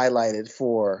get highlighted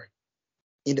for,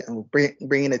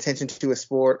 bringing attention to a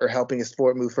sport or helping a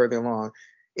sport move further along.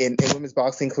 In women's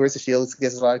boxing, Clarissa Shields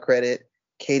gets a lot of credit.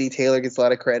 Katie Taylor gets a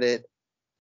lot of credit.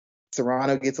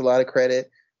 Serrano gets a lot of credit.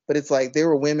 But it's like there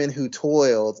were women who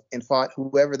toiled and fought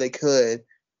whoever they could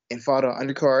and fought on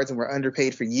undercards and were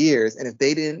underpaid for years. And if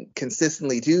they didn't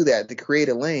consistently do that to create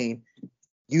a lane,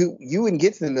 you wouldn't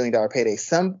get to the $1 million payday.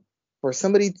 For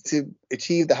somebody to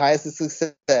achieve the highest of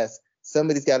success,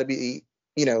 somebody's got to be,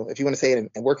 if you want to say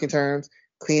it in working terms,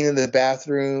 cleaning the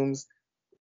bathrooms,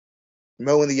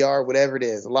 mowing the yard, whatever it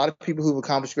is. A lot of people who've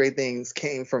accomplished great things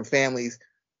came from families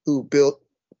who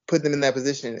put them in that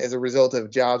position as a result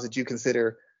of jobs that you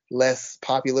consider less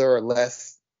popular or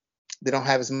they don't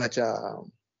have as much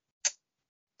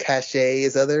cachet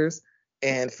as others.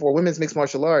 And for women's mixed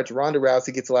martial arts, Ronda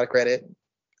Rousey gets a lot of credit.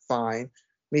 Fine.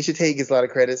 Miesha Tate gets a lot of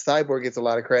credit. Cyborg gets a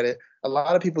lot of credit. A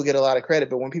lot of people get a lot of credit,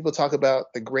 but when people talk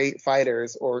about the great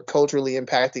fighters or culturally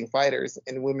impacting fighters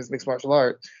in women's mixed martial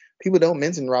arts, people don't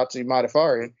mention Roxanne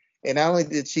Modafferi. And not only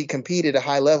did she compete at a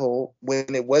high level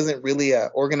when it wasn't really an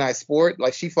organized sport,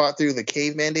 like she fought through the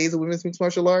caveman days of women's mixed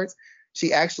martial arts,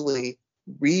 she actually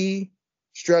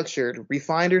restructured,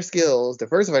 refined her skills,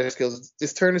 diversified her skills,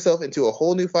 just turned herself into a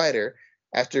whole new fighter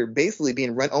after basically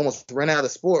being almost run out of the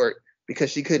sport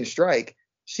because she couldn't strike.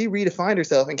 She redefined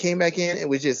herself and came back in and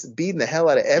was just beating the hell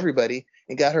out of everybody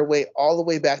and got her way all the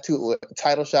way back to a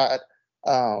title shot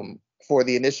for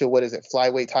the initial,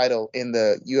 flyweight title in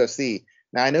the UFC.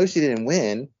 Now, I know she didn't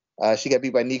win. She got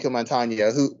beat by Nico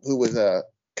Montano, who was a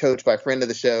coached by friend of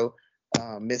the show,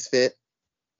 Misfit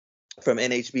from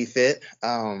NHB Fit.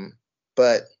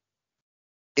 But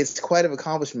it's quite an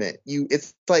accomplishment.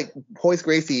 It's like Royce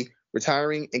Gracie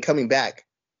retiring and coming back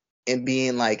and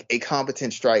being like a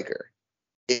competent striker.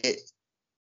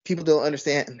 People don't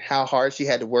understand how hard she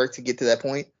had to work to get to that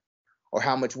point, or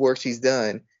how much work she's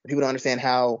done. People don't understand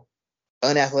how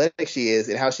unathletic she is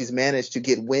and how she's managed to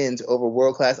get wins over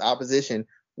world-class opposition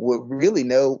with really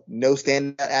no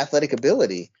standout athletic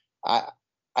ability. I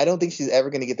don't think she's ever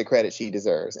going to get the credit she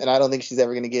deserves, and I don't think she's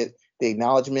ever going to get the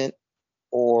acknowledgement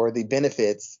or the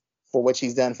benefits for what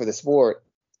she's done for the sport,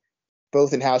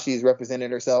 both in how she's represented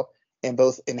herself and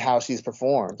both in how she's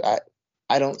performed.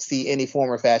 I don't see any form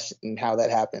or fashion in how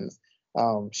that happens.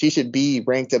 She should be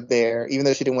ranked up there, even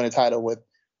though she didn't win a title, with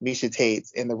Misha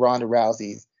Tate's and the Ronda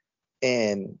Rouseys.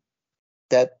 And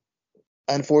that,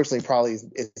 unfortunately, probably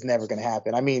is never going to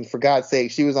happen. I mean, for God's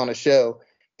sake, she was on a show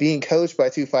being coached by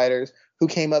two fighters who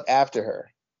came up after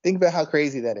her. Think about how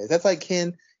crazy that is. That's like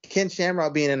Ken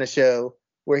Shamrock being in a show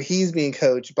where he's being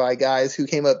coached by guys who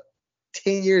came up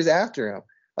 10 years after him.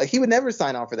 Like, he would never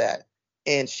sign on for that.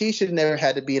 And she should never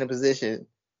had to be in a position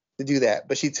to do that.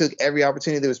 But she took every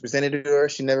opportunity that was presented to her.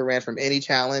 She never ran from any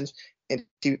challenge, and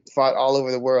she fought all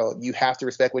over the world. You have to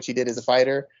respect what she did as a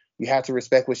fighter. You have to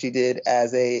respect what she did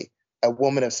as a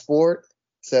woman of sport.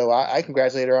 So I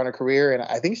congratulate her on her career, and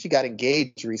I think she got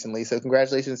engaged recently. So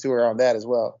congratulations to her on that as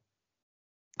well.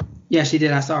 Yeah, she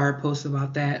did. I saw her post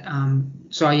about that.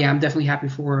 So yeah, I'm definitely happy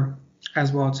for her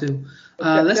as well too.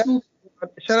 Let's move.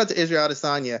 Shout out to Israel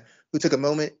Adesanya, who took a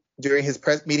moment during his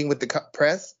press meeting with the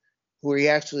press where he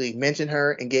actually mentioned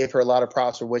her and gave her a lot of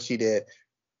props for what she did.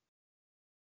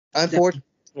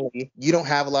 Unfortunately, you don't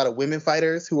have a lot of women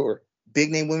fighters who are big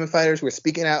name women fighters who are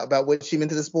speaking out about what she meant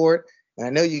to the sport. And I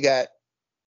know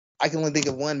I can only think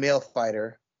of one male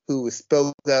fighter who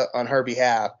spoke up on her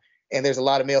behalf. And there's a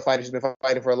lot of male fighters who've been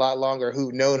fighting for a lot longer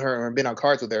who've known her and been on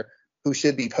cards with her, who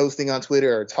should be posting on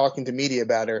Twitter or talking to media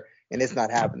about her, and it's not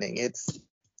happening.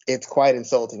 It's quite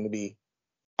insulting, to be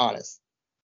honest.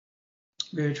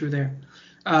 Very true there.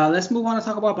 Let's move on to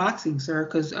talk about boxing, sir,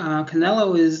 because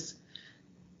Canelo is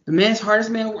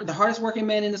the hardest working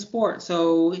man in the sport.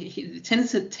 So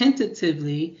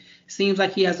tentatively seems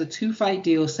like he has a 2-fight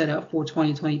deal set up for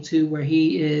 2022, where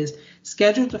he is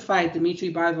scheduled to fight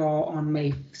Dimitri Bivol on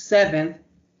May 7th,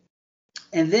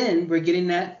 and then we're getting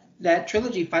that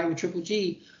trilogy fight with Triple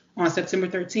G on September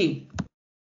 13th.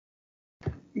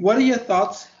 What are your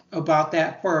thoughts about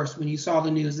that first when you saw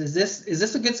the news? Is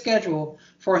this a good schedule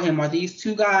for him? Are these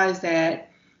two guys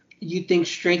that you think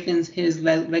strengthens his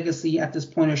legacy at this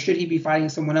point, or should he be fighting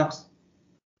someone else?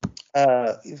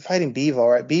 Fighting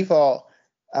Bivol, right? Bivol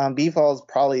is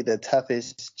probably the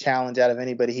toughest challenge out of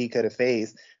anybody he could have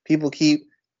faced. People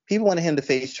wanted him to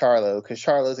face Charlo because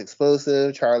Charlo's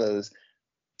explosive. Charlo's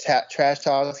trash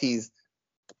talks. He's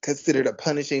considered a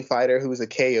punishing fighter who's a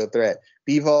KO threat.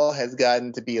 Bivol has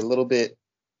gotten to be a little bit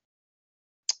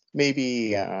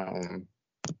maybe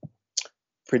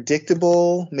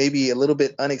predictable, maybe a little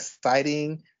bit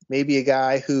unexciting, maybe a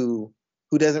guy who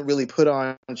doesn't really put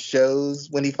on shows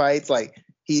when he fights. Like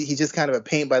he's just kind of a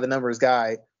paint by the numbers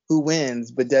guy who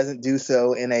wins, but doesn't do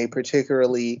so in a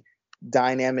particularly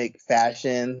dynamic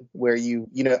fashion where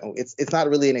it's not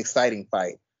really an exciting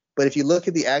fight. But if you look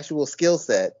at the actual skill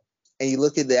set and you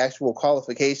look at the actual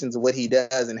qualifications of what he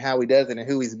does and how he does it and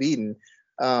who he's beaten,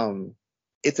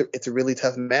 it's a really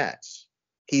tough match.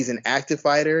 He's an active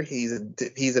fighter. He's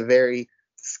a very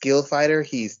skilled fighter.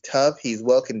 He's tough. He's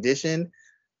well conditioned.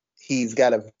 He's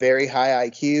got a very high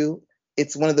IQ.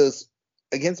 It's one of those,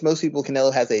 against most people,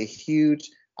 Canelo has a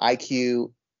huge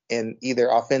IQ and either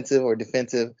offensive or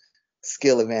defensive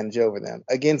skill advantage over them.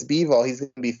 Against Bivol, he's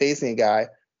going to be facing a guy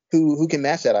who can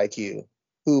match that IQ,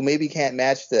 who maybe can't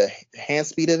match the hand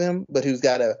speed of him, but who's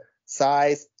got a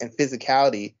size and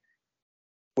physicality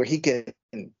where he can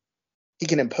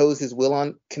impose his will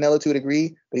on Canelo to a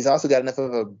degree, but he's also got enough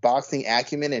of a boxing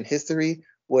acumen and history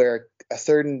where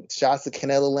certain shots that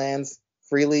Canelo lands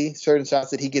freely, certain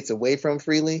shots that he gets away from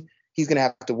freely, he's going to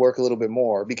have to work a little bit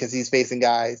more because he's facing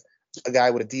a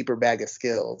guy with a deeper bag of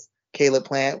skills. Caleb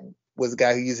Plant was a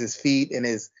guy who used his feet and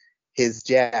his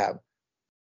jab.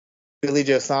 Billy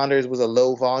Joe Saunders was a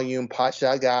low volume pot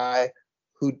shot guy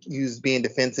who used being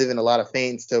defensive and a lot of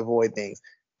feints to avoid things.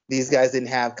 These guys didn't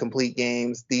have complete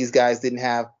games. These guys didn't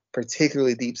have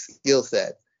particularly deep skill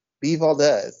sets. Bivol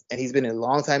does, and he's been a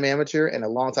long-time amateur and a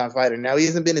long-time fighter. Now, he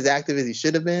hasn't been as active as he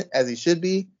should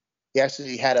be. He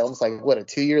actually had almost like, a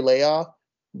 2-year layoff.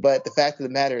 But the fact of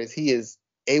the matter is he is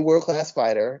a world-class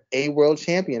fighter, a world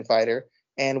champion fighter,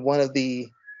 and one of the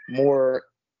more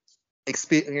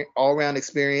all-round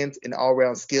experience and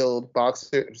all-round skilled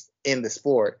boxers in the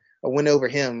sport. A win over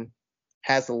him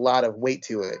has a lot of weight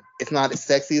to it. It's not as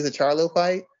sexy as a Charlo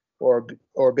fight or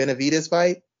Benavidez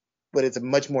fight, but it's a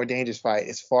much more dangerous fight.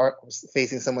 It's far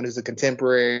facing someone who's a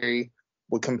contemporary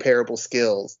with comparable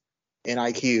skills and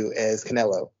IQ as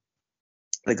Canelo.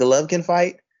 The Golovkin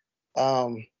fight,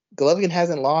 Golovkin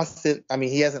hasn't lost it. I mean,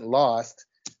 he hasn't lost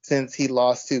since he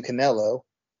lost to Canelo.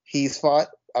 He's fought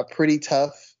a pretty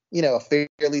tough, a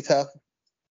fairly tough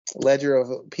ledger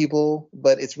of people,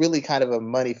 but it's really kind of a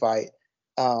money fight.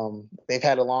 They've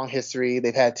had a long history.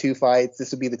 They've had 2 fights.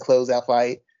 This would be the closeout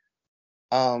fight.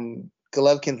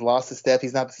 Golovkin's lost a step.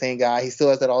 He's not the same guy. He still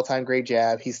has that all-time great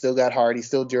jab. He's still got heart. He's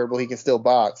still durable. He can still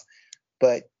box.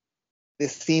 But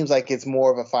this seems like it's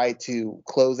more of a fight to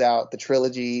close out the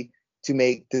trilogy, to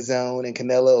make DAZN and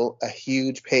Canelo a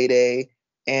huge payday,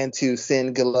 and to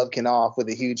send Golovkin off with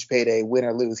a huge payday, win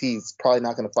or lose. He's probably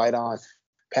not going to fight on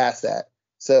past that.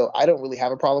 So I don't really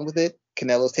have a problem with it.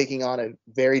 Canelo's taking on a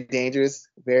very dangerous,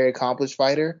 very accomplished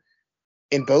fighter.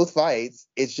 In both fights,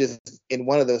 it's just in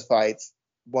one of those fights,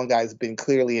 one guy's been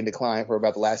clearly in decline for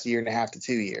about the last 1.5 to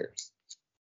 2 years.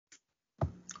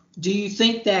 Do you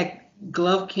think that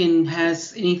Golovkin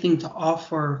has anything to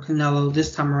offer Canelo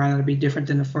this time around that'll be different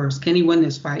than the first? Can he win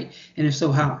this fight? And if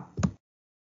so, how?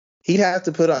 He'd have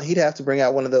to bring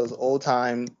out one of those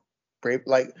old-time,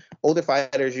 like older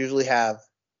fighters usually have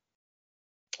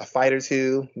a fight or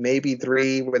 2, maybe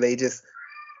 3, where they just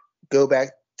go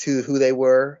back to who they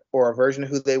were or a version of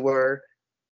who they were,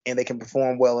 and they can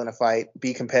perform well in a fight,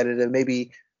 be competitive,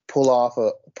 maybe pull off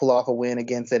a win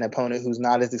against an opponent who's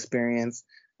not as experienced,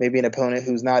 maybe an opponent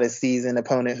who's not as seasoned,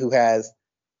 opponent who has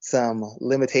some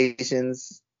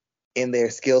limitations in their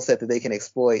skill set that they can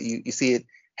exploit. You see it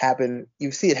happen.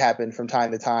 You see it happen from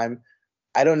time to time.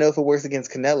 I don't know if it works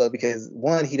against Canelo because,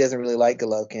 one, he doesn't really like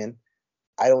Golovkin.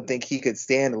 I don't think he could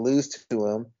stand to lose to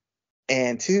him.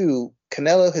 And 2,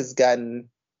 Canelo has gotten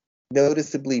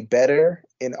noticeably better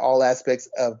in all aspects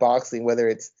of boxing, whether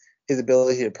it's his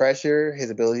ability to pressure, his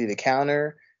ability to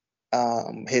counter,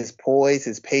 his poise,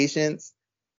 his patience,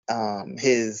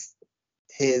 his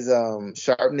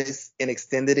sharpness in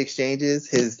extended exchanges,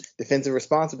 his defensive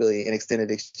responsibility in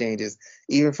extended exchanges.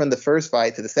 Even from the first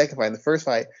fight to the second fight. In the first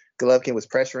fight, Golovkin was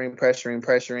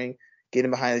pressuring,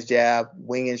 getting behind his jab,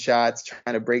 winging shots,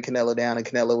 trying to break Canelo down, and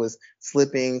Canelo was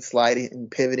slipping, sliding,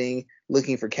 and pivoting,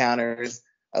 looking for counters,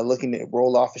 looking to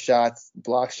roll off the shots,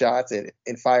 block shots,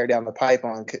 and fire down the pipe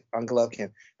on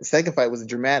Golovkin. The second fight was a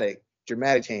dramatic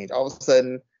change. All of a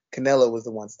sudden, Canelo was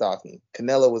the one stalking.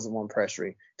 Canelo was the one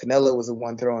pressuring. Canelo was the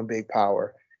one throwing big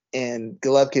power. And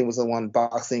Golovkin was the one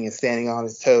boxing and standing on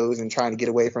his toes and trying to get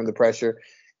away from the pressure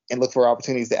and look for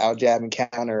opportunities to out-jab and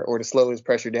counter or to slow his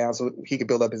pressure down so he could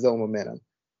build up his own momentum.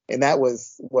 And that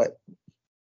was,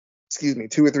 2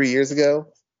 or 3 years ago.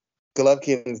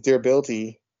 Golovkin's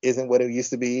durability isn't what it used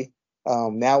to be.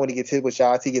 Now when he gets hit with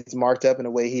shots, he gets marked up in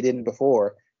a way he didn't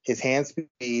before. His hand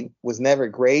speed was never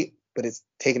great, but it's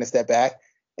taken a step back.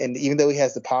 And even though he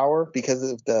has the power, because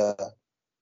of the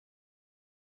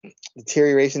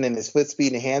deterioration in his foot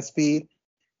speed and hand speed,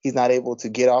 he's not able to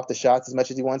get off the shots as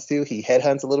much as he wants to. He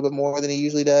headhunts a little bit more than he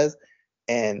usually does.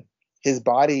 And his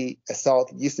body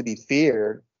assault used to be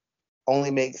feared,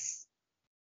 only makes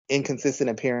inconsistent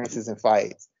appearances in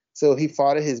fights. So if he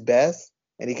fought at his best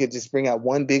and he could just bring out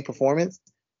one big performance,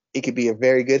 it could be a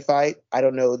very good fight. I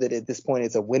don't know that at this point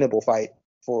it's a winnable fight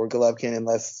for Golovkin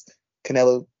unless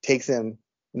Canelo takes him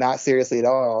not seriously at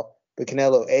all. But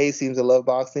Canelo, A, seems to love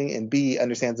boxing, and B,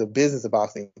 understands the business of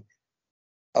boxing.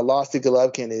 A loss to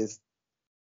Golovkin is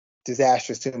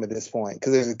disastrous to him at this point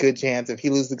because there's a good chance if he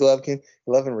loses to Golovkin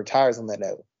retires on that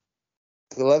note.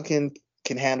 Golovkin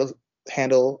can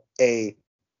handle a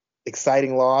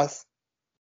exciting loss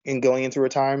in going into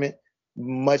retirement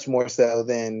much more so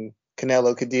than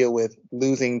Canelo could deal with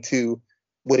losing to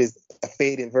what is a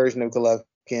faded version of Golovkin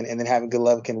and then having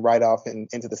Golovkin right off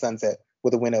into the sunset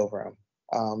with a win over him.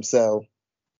 So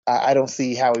I don't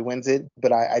see how he wins it,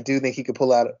 but I do think he could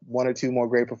pull out 1 or 2 more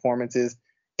great performances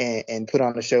and put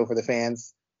on a show for the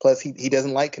fans. Plus, he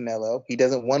doesn't like Canelo. He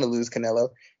doesn't want to lose Canelo,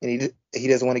 and he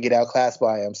doesn't want to get outclassed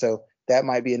by him. So that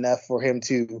might be enough for him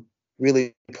to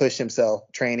really push himself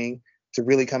training, to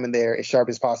really come in there as sharp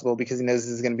as possible because he knows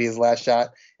this is going to be his last shot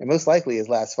and most likely his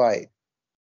last fight.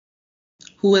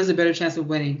 Who has a better chance of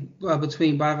winning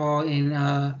between Bivol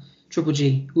and Triple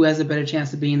G? Who has a better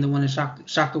chance of being the one to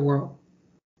shock the world?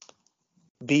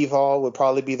 Bivol would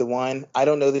probably be the one. I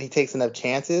don't know that he takes enough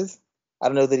chances. I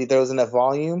don't know that he throws enough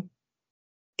volume.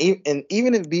 And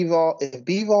even if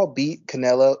Bivol beat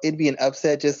Canelo, it'd be an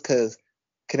upset just because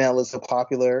Canelo's so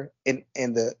popular and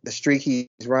the streak he's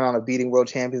run on of beating world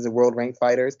champions and world ranked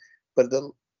fighters. But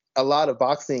a lot of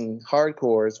boxing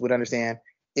hardcores would understand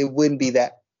it wouldn't be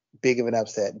that big of an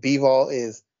upset. Bivol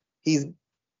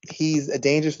he's a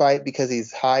dangerous fight because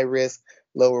he's high risk,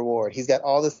 low reward. He's got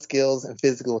all the skills and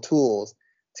physical tools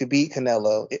to beat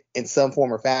Canelo in some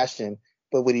form or fashion.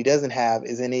 But what he doesn't have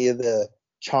is any of the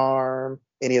charm,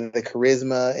 any of the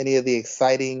charisma, any of the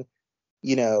exciting,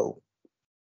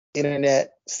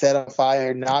 internet set on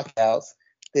fire knockouts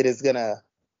that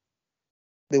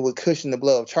would cushion the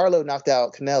blow. If Charlo knocked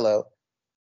out Canelo,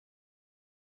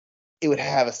 it would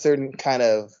have a certain kind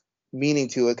of meaning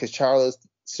to it because Charlo's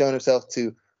shown himself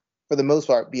to, for the most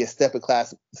part, be a step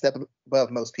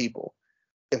above most people.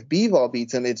 If Bivol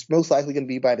beats him, it's most likely going to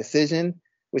be by decision,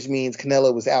 which means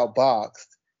Canelo was outboxed.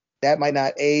 That might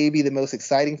not A, be the most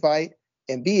exciting fight,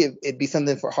 and B, it'd be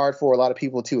something hard for a lot of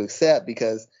people to accept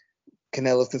because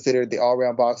Canelo's considered the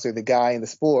all-round boxer, the guy in the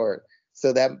sport.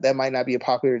 So that might not be a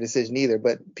popular decision either.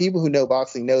 But people who know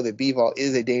boxing know that Bivol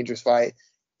is a dangerous fight,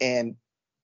 and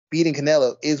beating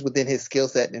Canelo is within his skill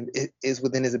set and it is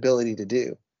within his ability to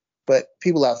do. But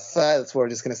people outside the sport are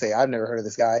just going to say, I've never heard of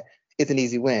this guy. It's an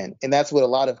easy win. And that's what a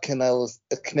lot of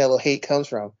Canelo hate comes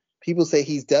from. People say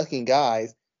he's ducking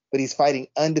guys, but he's fighting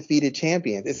undefeated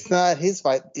champions. It's not his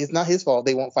fight. It's not his fault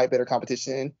they won't fight better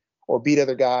competition or beat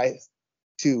other guys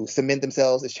to cement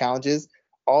themselves as challenges.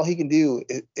 All he can do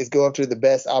is go after the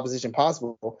best opposition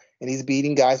possible. And he's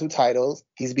beating guys with titles.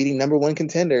 He's beating number one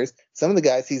contenders. Some of the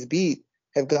guys he's beat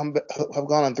have gone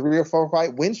on 3 or 4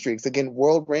 fight win streaks against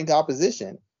world ranked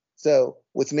opposition. So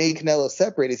what's made Canelo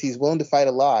separate is he's willing to fight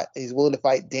a lot. He's willing to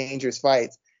fight dangerous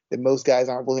fights that most guys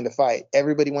aren't willing to fight.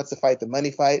 Everybody wants to fight the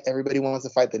money fight. Everybody wants to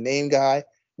fight the name guy.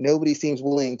 Nobody seems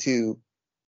willing to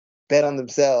bet on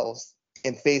themselves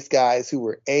and face guys who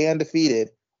were A, undefeated,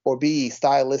 or B,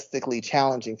 stylistically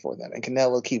challenging for them. And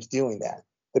Canelo keeps doing that.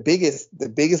 The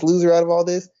biggest loser out of all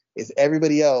this is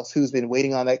everybody else who's been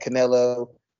waiting on that Canelo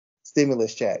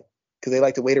stimulus check, because they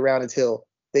like to wait around until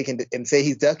they can and say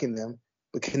he's ducking them.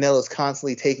 But Canelo's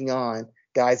constantly taking on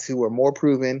guys who are more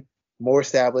proven, more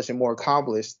established, and more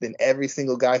accomplished than every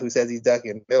single guy who says he's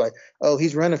ducking. They're like, oh,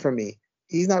 he's running from me.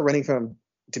 He's not running from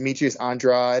Demetrius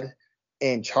Andrade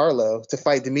and Charlo to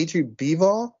fight Dimitri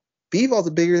Bivol. Bivol's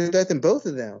a bigger threat than both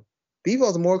of them.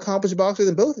 Bivol's a more accomplished boxer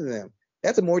than both of them.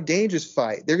 That's a more dangerous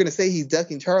fight. They're going to say he's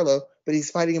ducking Charlo, but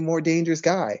he's fighting a more dangerous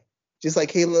guy. Just like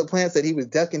Caleb Plant said he was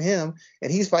ducking him,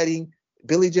 and he's fighting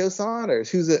Billy Joe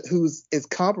Saunders,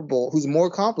 who's more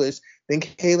accomplished than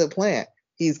Caleb Plant.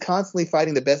 He's constantly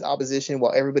fighting the best opposition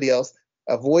while everybody else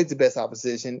avoids the best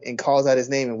opposition and calls out his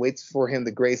name and waits for him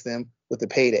to grace them with the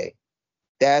payday.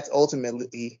 That's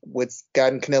ultimately what's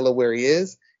gotten Canelo where he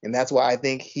is, and that's why I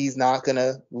think he's not going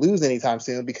to lose anytime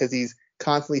soon, because he's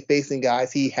constantly facing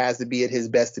guys he has to be at his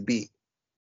best to beat.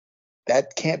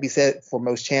 That can't be said for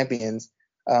most champions,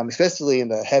 especially in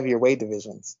the heavier weight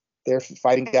divisions. They're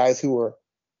fighting guys who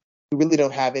really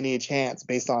don't have any chance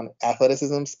based on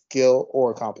athleticism, skill,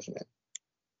 or accomplishment.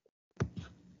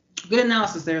 Good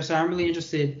analysis there. So I'm really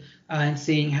interested in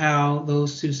seeing how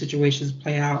those two situations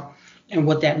play out and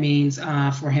what that means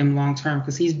for him long term,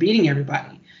 because he's beating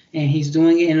everybody and he's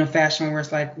doing it in a fashion where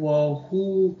it's like, well,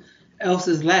 who else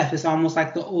is left? It's almost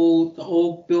like the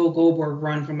old Bill Goldberg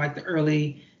run from like the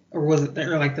early, or was it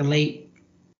the late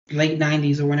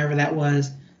 90s or whenever that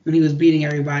was, when he was beating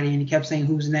everybody and he kept saying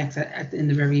who's next at the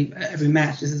end of every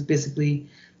match. This is basically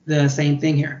the same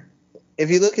thing here. If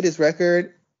you look at his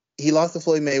record, he lost to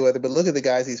Floyd Mayweather, but look at the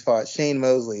guys he's fought. Shane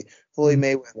Mosley, Floyd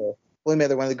Mayweather, one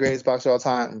of the greatest boxers of all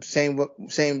time. Shane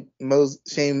Mosley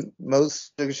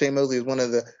is one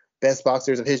of the best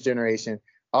boxers of his generation.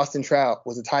 Austin Trout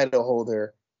was a title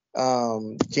holder.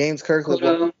 James Kirkland.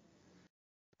 Go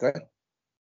ahead.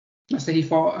 I said he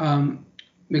fought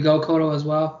Miguel Cotto as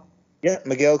well. Yeah,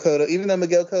 Miguel Cotto. Even though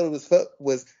Miguel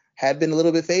Cotto had been a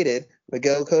little bit faded,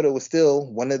 Miguel Cotto was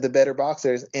still one of the better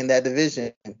boxers in that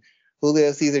division.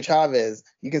 Julio Cesar Chavez,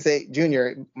 you can say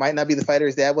Junior might not be the fighter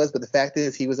his dad was, but the fact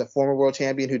is he was a former world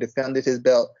champion who defended his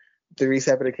belt 3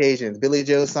 separate occasions. Billy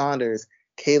Joe Saunders,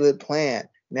 Caleb Plant,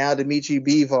 now Dimitri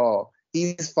Bivol.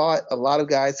 He's fought a lot of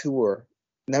guys who were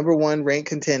number one ranked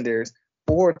contenders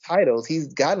for titles.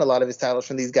 He's gotten a lot of his titles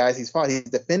from these guys he's fought. He's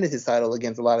defended his title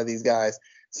against a lot of these guys.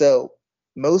 So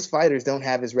most fighters don't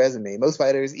have his resume. Most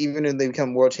fighters, even when they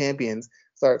become world champions,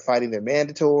 start fighting their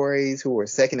mandatories who are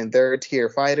second and third tier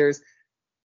fighters.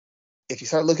 If you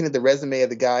start looking at the resume of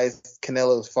the guys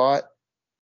Canelo's fought,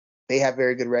 they have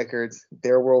very good records.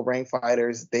 They're world ranked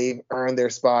fighters. They've earned their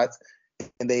spots.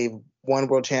 and they've won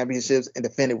world championships and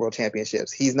defended world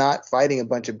championships. He's not fighting a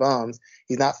bunch of bums.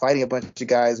 He's not fighting a bunch of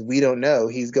guys we don't know.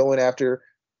 He's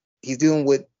doing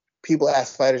what people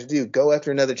ask fighters to do. Go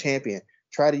after another champion.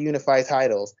 Try to unify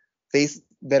titles. Face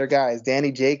better guys.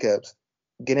 Danny Jacobs,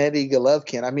 Gennady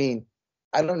Golovkin. I mean,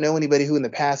 I don't know anybody who in the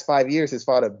past 5 years has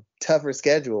fought a tougher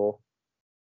schedule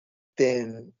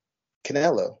than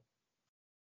Canelo.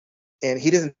 And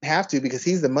he doesn't have to because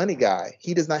he's the money guy.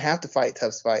 He does not have to fight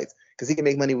tough fights because he can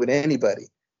make money with anybody.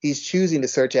 He's choosing to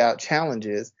search out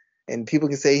challenges, and people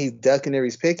can say he's ducking or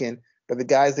he's picking, but the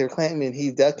guys they're claiming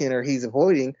he's ducking or he's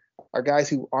avoiding are guys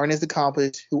who aren't as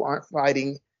accomplished, who aren't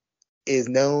fighting as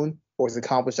known or as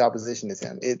accomplished opposition as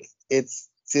him. It's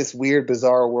this weird,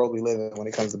 bizarre world we live in when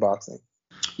it comes to boxing.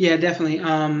 Yeah, definitely.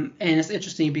 And it's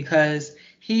interesting because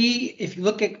if you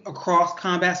look at across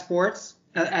combat sports,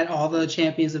 at all the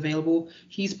champions available,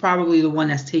 he's probably the one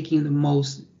that's taking the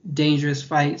most dangerous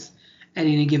fights at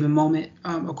any given moment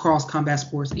across combat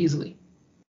sports easily.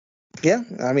 Yeah,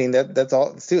 I mean that's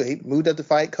all. Still, he moved up to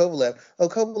fight Kovalev. Oh,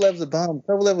 Kovalev's a bum.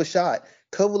 Kovalev was shot.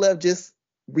 Kovalev just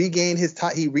regained his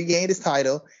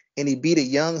title, and he beat a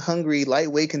young, hungry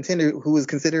lightweight contender who was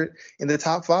considered in the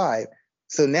top 5.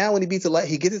 So now when he gets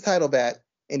his title back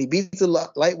and he beats a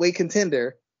lightweight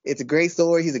contender. It's a great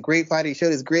story. He's a great fighter. He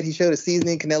showed his grit. He showed his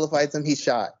seasoning. Canelo fights him. He's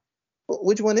shot. But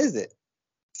which one is it?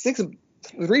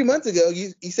 3 months ago,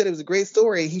 he said it was a great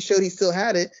story. He showed he still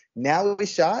had it. Now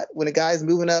he's shot when a guy's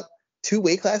moving up 2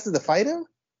 weight classes to fight him?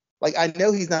 Like, I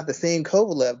know he's not the same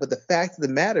Kovalev, but the fact of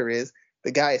the matter is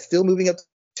the guy is still moving up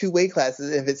 2 weight classes.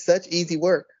 And if it's such easy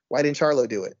work, why didn't Charlo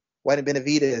do it? Why didn't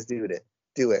Benavidez do it?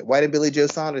 Why didn't Billy Joe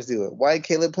Saunders do it? Why did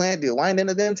Caleb Plant do it? Why didn't none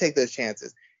of them take those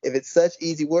chances? If it's such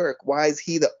easy work, why is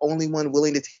he the only one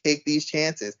willing to take these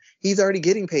chances? He's already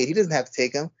getting paid. He doesn't have to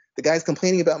take them. The guys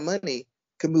complaining about money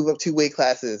could move up 2 weight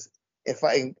classes and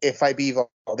fight Bivol.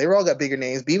 They all got bigger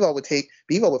names. Bivol would fight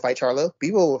Charlo.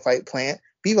 Bivol would fight Plant.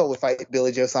 Bivol would fight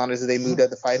Billy Joe Saunders if they moved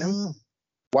up to fight him.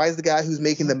 Why is the guy who's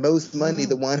making the most money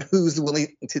the one who's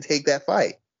willing to take that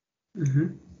fight? Mm-hmm.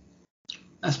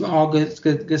 That's all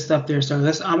good stuff there. So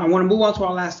I want to move on to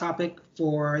our last topic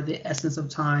for the essence of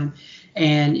time.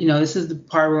 And, this is the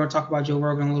part where we're going to talk about Joe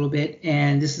Rogan a little bit.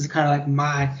 And this is kind of like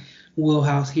my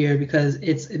wheelhouse here because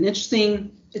it's interesting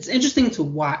to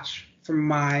watch from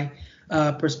my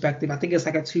perspective. I think it's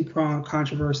like a 2-pronged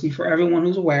controversy for everyone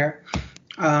who's aware.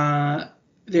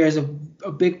 There's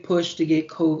a big push to get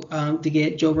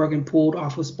Joe Rogan pulled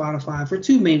off of Spotify for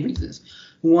 2 main reasons.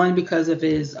 One, because of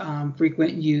his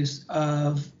frequent use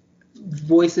of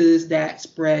voices that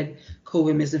spread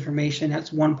COVID misinformation.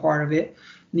 That's one part of it.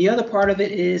 The other part of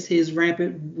it is his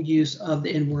rampant use of the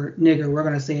N-word, nigger. We're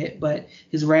going to say it, but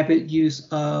his rampant use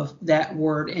of that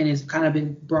word and has kind of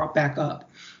been brought back up.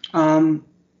 And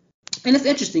it's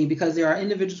interesting because there are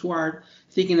individuals who are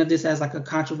thinking of this as like a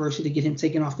controversy to get him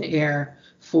taken off the air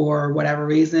for whatever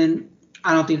reason.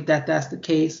 I don't think that that's the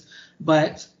case,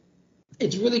 but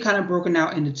it's really kind of broken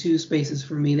out into 2 spaces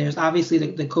for me. There's obviously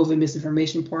the COVID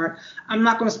misinformation part. I'm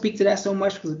not going to speak to that so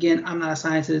much because, again, I'm not a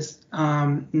scientist.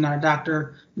 I'm not a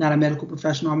doctor, not a medical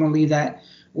professional. I'm going to leave that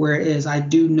where it is. I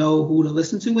do know who to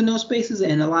listen to in those spaces,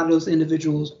 and a lot of those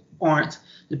individuals aren't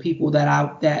the people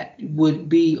that would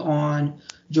be on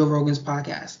Joe Rogan's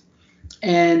podcast.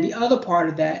 And the other part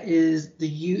of that is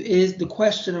the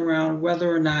question around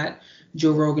whether or not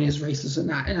Joe Rogan is racist or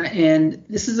not. And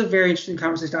this is a very interesting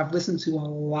conversation. I've listened to a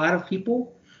lot of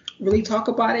people really talk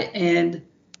about it. And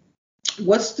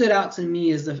what stood out to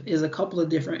me is a couple of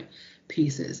different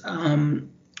pieces.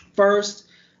 First,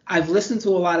 I've listened to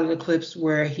a lot of the clips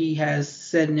where he has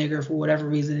said nigger for whatever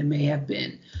reason it may have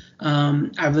been.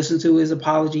 I've listened to his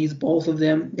apologies, both of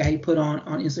them that he put on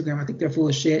Instagram. I think they're full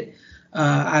of shit.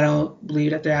 I don't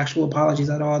believe that they're actual apologies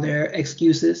at all. They're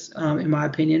excuses, in my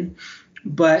opinion.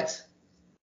 But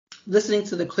listening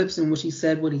to the clips in which he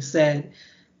said what he said,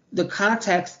 the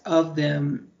context of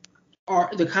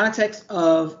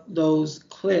those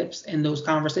clips and those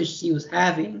conversations he was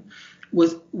having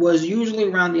was usually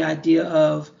around the idea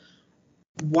of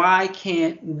why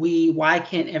can't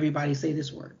everybody say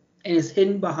this word? And it's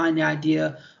hidden behind the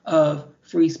idea of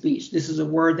free speech. This is a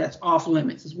word that's off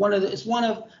limits. It's one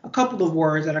of a couple of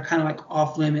words that are kind of like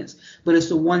off limits, but it's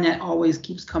the one that always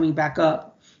keeps coming back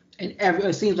up. And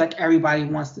it seems like everybody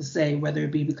wants to say, whether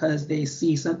it be because they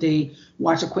see something,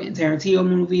 watch a Quentin Tarantino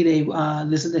movie, they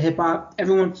listen to hip hop.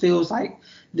 Everyone feels like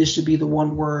this should be the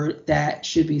one word that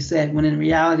should be said, when in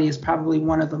reality it's probably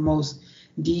one of the most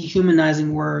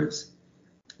dehumanizing words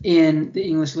in the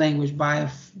English language by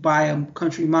a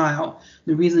country mile.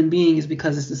 The reason being is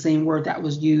because it's the same word that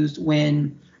was used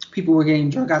when people were getting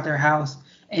drug out their house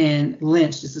and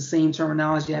lynched. It's the same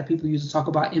terminology that people use to talk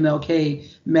about MLK,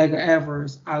 Medgar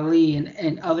Evers, Ali,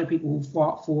 and other people who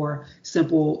fought for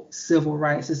simple civil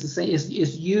rights. It's the same.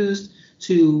 It's used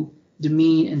to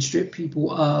demean and strip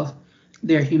people of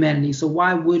their humanity. So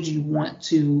why would you want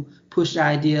to push the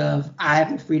idea of I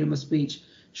have the freedom of speech,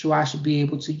 so I should be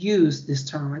able to use this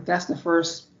term? Like, that's the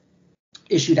first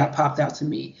issue that popped out to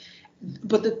me.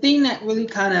 But the thing that really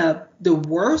kind of, the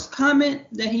worst comment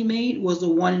that he made was the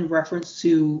one in reference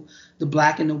to the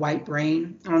black and the white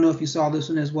brain. I don't know if you saw this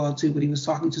one as well too, but he was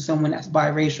talking to someone that's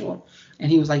biracial, and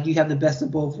he was like, you have the best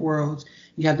of both worlds.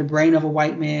 You have the brain of a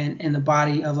white man and the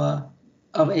body of a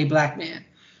black man.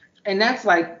 And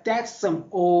that's some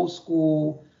old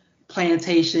school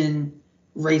plantation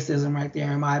racism right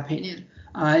there, in my opinion.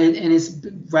 And it's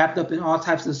wrapped up in all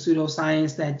types of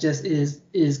pseudoscience that just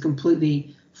is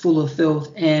completely full of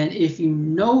filth. And if you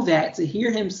know that, to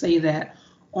hear him say that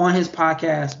on his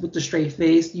podcast with the straight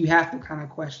face, you have to kind of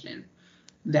question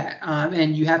that.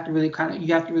 And you have to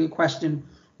really question,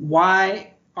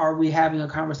 why are we having a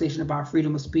conversation about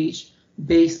freedom of speech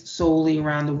based solely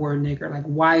around the word nigger? Like,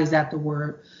 why is that the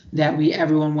word that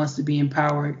everyone wants to be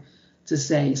empowered to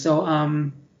say?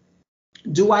 So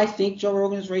do I think Joe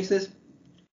Rogan is racist?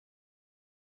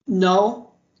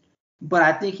 No, but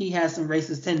I think he has some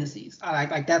racist tendencies.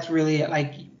 Like that's really,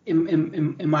 like,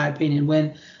 in my opinion.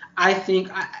 When I think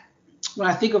of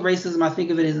racism, I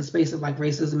think of it as a space of like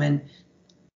racism and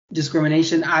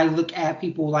discrimination. I look at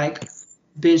people like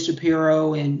Ben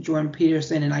Shapiro and Jordan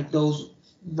Peterson and like those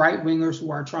right wingers who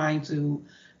are trying to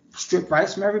strip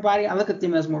rights from everybody. I look at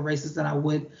them as more racist than I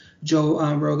would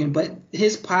Joe Rogan. But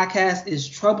his podcast is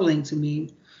troubling to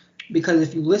me because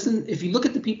if you look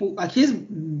at the people, like, his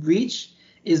reach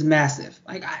is massive.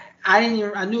 Like, I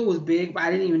knew it was big, but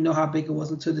I didn't even know how big it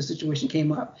was until the situation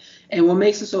came up. And what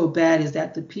makes it so bad is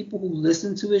that the people who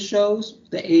listen to his shows,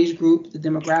 the age group, the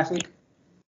demographic,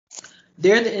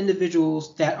 they're the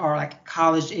individuals that are like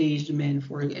college-aged men,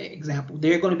 for example.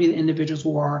 They're going to be the individuals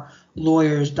who are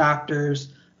lawyers,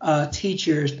 doctors,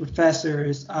 teachers,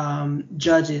 professors,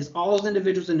 judges, all those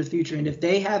individuals in the future. And if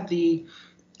they have the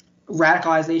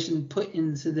radicalization put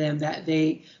into them that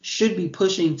they should be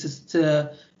pushing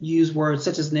to use words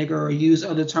such as nigger or use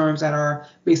other terms that are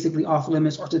basically off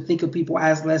limits, or to think of people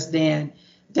as less than,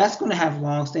 that's going to have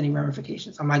long-standing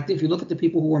ramifications. I'm like, if you look at the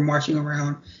people who were marching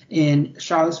around in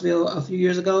Charlottesville a few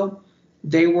years ago,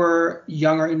 they were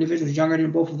younger individuals, younger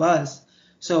than both of us.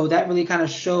 So that really kind of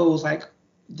shows, like,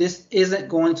 this isn't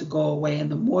going to go away.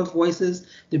 And the more voices,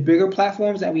 the bigger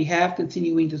platforms that we have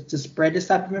continuing to spread this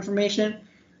type of information,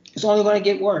 it's only going to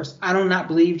get worse. I do not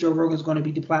believe Joe Rogan is going to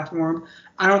be deplatformed.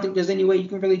 I don't think there's any way you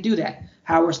can really do that.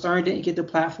 Howard Stern didn't get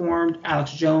deplatformed.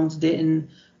 Alex Jones didn't.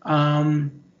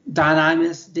 Don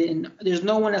Imus didn't. There's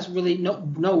no one that's really,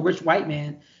 no rich white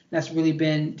man that's really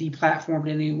been deplatformed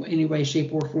in any way,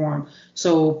 shape, or form.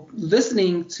 So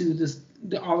listening to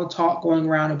all the talk going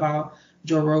around about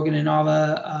Joe Rogan and all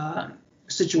the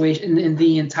situation and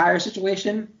the entire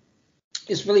situation,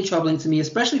 it's really troubling to me,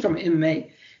 especially from an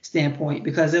MMA standpoint,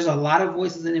 because there's a lot of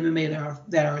voices in MMA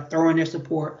that are throwing their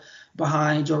support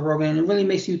behind Joe Rogan, and it really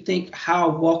makes you think how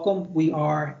welcome we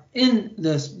are in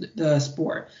the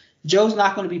sport. Joe's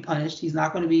not going to be punished. He's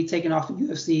not going to be taken off the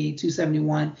UFC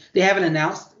 271. They haven't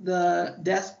announced the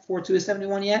desk for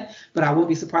 271 yet, but I wouldn't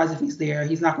be surprised if he's there.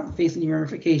 He's not going to face any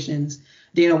ramifications.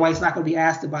 Dana White's not going to be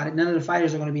asked about it. None of the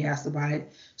fighters are going to be asked about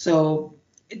it. So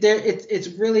it's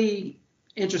really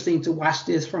interesting to watch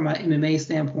this from an MMA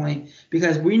standpoint,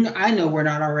 because I know we're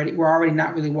already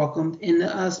not really welcomed in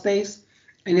the space,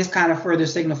 and this kind of further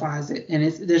signifies it. And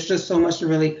there's just so much to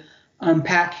really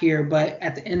unpack here. But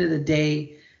at the end of the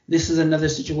day, this is another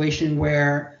situation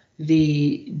where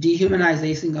the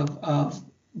dehumanization of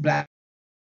black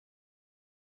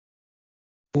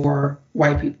or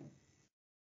white people.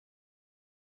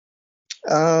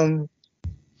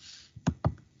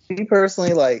 Me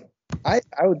personally, like, I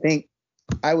would think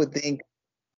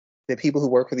that people who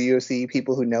work for the UFC,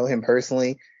 people who know him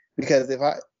personally, because if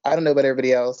I don't know about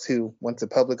everybody else who wants a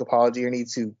public apology or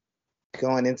needs to go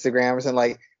on Instagram or something,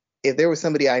 like, if there was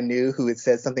somebody I knew who had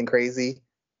said something crazy,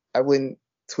 I wouldn't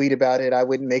tweet about it. I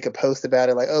wouldn't make a post about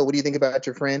it like, oh, what do you think about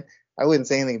your friend? I wouldn't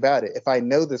say anything about it. If I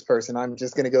know this person, I'm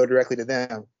just going to go directly to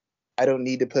them. I don't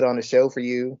need to put on a show for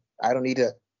you. I don't need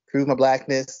to prove my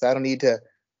blackness. I don't need to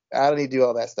do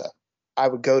all that stuff. I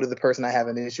would go to the person I have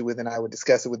an issue with and I would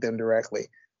discuss it with them directly.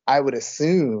 I would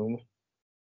assume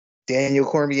Daniel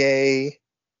Cormier,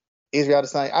 Israel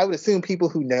Adesanya, I would assume people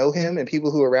who know him and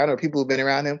people who are around him or people who've been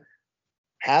around him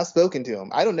have spoken to him.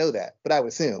 I don't know that, but I would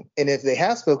assume. And if they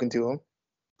have spoken to him,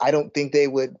 I don't think they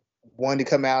would want to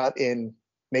come out and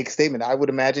make a statement. I would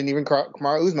imagine even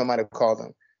Kamaru Usman might have called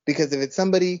him, because if it's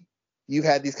somebody you've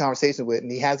had these conversations with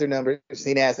and he has their number,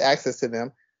 he has access to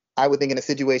them, I would think in a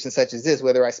situation such as this,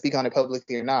 whether I speak on it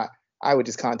publicly or not, I would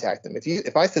just contact them.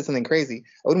 If I said something crazy,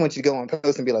 I wouldn't want you to go on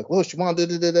post and be like, "Well, Shawan, da,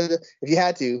 da, da, da, da." If you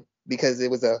had to, because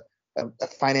it was a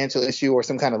financial issue or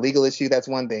some kind of legal issue, that's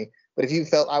one thing. But if you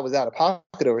felt I was out of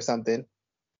pocket over something,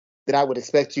 then I would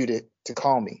expect you to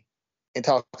call me and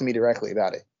talk to me directly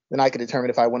about it. Then I could determine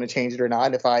if I want to change it or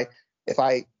not. If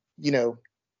I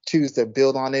choose to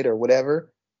build on it or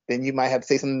whatever, then you might have to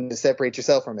say something to separate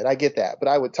yourself from it. I get that, but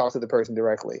I would talk to the person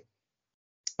directly.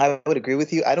 I would agree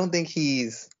with you. I don't think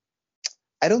he's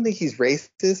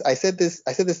racist. I said this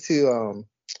to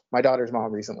my daughter's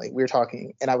mom recently. We were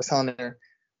talking, and I was telling her,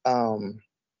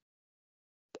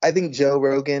 I think Joe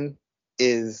Rogan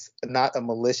is not a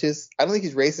malicious. I don't think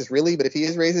he's racist really, but if he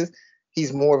is racist,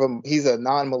 he's a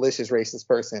non-malicious racist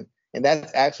person, and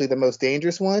that's actually the most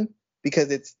dangerous one,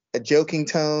 because it's a joking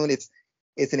tone, it's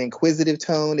an inquisitive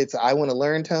tone, it's an I want to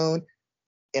learn tone,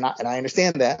 and I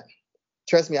understand that.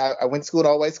 Trust me, I went to school at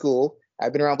all white school.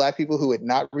 I've been around black people who had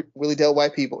not really dealt with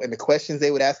white people, and the questions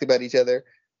they would ask about each other.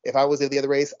 If I was of the other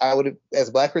race, I would have, as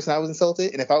a black person, I was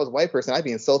insulted, and if I was a white person, I'd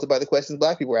be insulted by the questions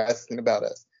black people were asking about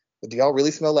us. But do y'all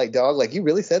really smell like dog? Like, you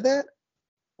really said that?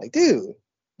 Like, dude.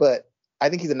 But I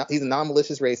think he's a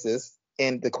non-malicious racist,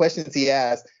 and the questions he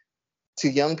asks to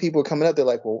young people coming up, they're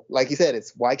like, well, like you said,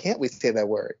 it's why can't we say that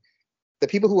word? The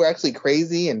people who are actually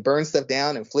crazy and burn stuff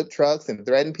down and flip trucks and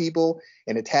threaten people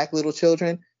and attack little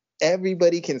children,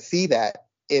 everybody can see that.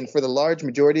 And for the large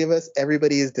majority of us,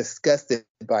 everybody is disgusted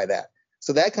by that.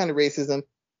 So that kind of racism,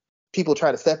 people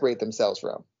try to separate themselves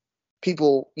from.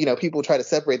 People try to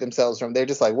separate themselves from. They're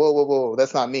just like, whoa, whoa, whoa,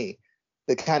 that's not me.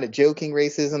 The kind of joking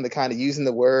racism, the kind of using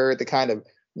the word, the kind of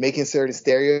making certain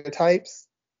stereotypes,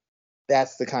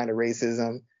 that's the kind of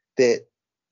racism that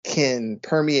can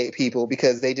permeate people,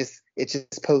 because it's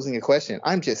just posing a question.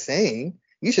 I'm just saying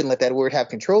you shouldn't let that word have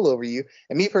control over you.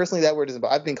 And me personally, that word doesn't.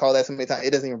 I've been called that so many times.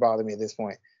 It doesn't even bother me at this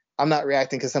point. I'm not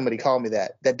reacting because somebody called me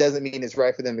that. That doesn't mean it's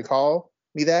right for them to call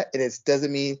me that, and it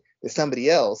doesn't mean that somebody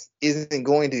else isn't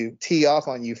going to tee off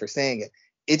on you for saying it.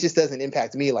 It just doesn't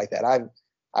impact me like that.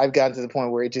 I've gotten to the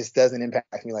point where it just doesn't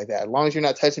impact me like that. As long as you're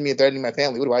not touching me and threatening my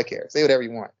family, what do I care? Say whatever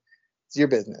you want. It's your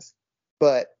business.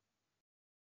 But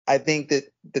I think that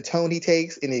the tone he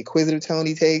takes and the inquisitive tone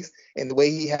he takes and the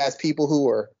way he has people who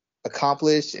are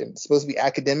accomplished and supposed to be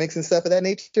academics and stuff of that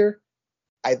nature,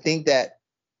 I think that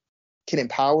can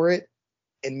empower it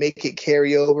and make it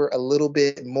carry over a little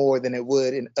bit more than it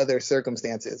would in other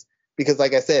circumstances. Because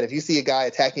like I said, if you see a guy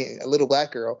attacking a little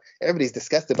black girl, everybody's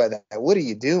disgusted by that. What are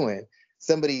you doing?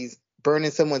 Somebody's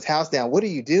burning someone's house down. What are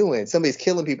you doing? Somebody's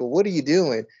killing people. What are you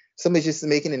doing? Somebody's just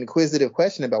making an inquisitive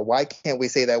question about why can't we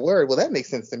say that word? Well, that makes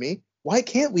sense to me. Why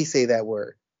can't we say that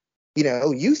word?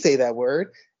 You say that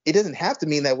word. It doesn't have to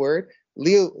mean that word.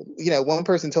 One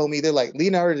person told me, they're like,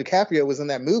 Leonardo DiCaprio was in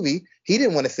that movie. He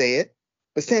didn't want to say it,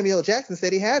 but Samuel L. Jackson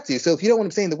said he had to. So if you don't want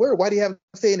him saying the word, why do you have him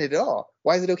saying it at all?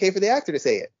 Why is it okay for the actor to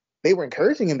say it? They were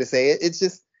encouraging him to say it. It's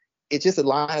just a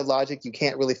line of logic you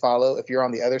can't really follow if you're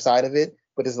on the other side of it.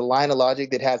 But it's a line of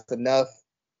logic that has enough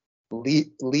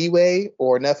leeway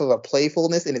or enough of a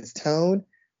playfulness in its tone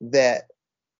that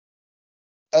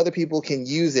other people can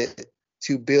use it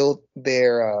to build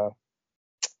their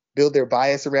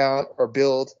bias around,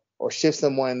 or shift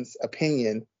someone's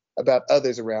opinion about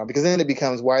others around. Because then it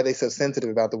becomes, why are they so sensitive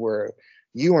about the word?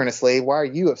 You weren't a slave. Why are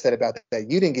you upset about that?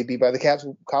 You didn't get beat by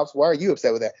the cops. Why are you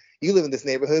upset with that? You live in this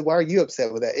neighborhood. Why are you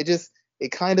upset with that?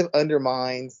 It kind of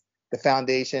undermines the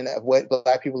foundation of what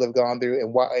black people have gone through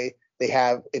and why they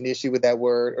have an issue with that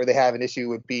word, or they have an issue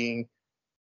with being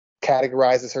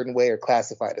categorized a certain way or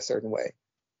classified a certain way.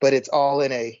 But it's all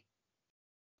in a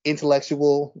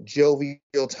intellectual,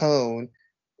 jovial tone,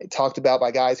 talked about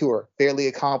by guys who are fairly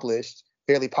accomplished,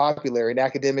 fairly popular, and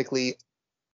academically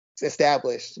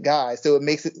established guys. So it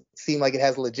makes it seem like it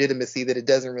has legitimacy that it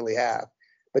doesn't really have.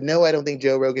 But no, I don't think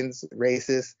Joe Rogan's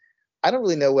racist. I don't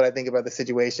really know what I think about the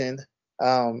situation.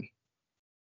 I'm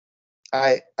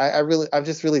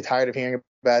just really tired of hearing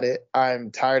about it.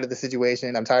 I'm tired of the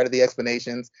situation. I'm tired of the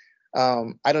explanations.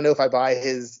 I don't know if I buy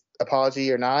his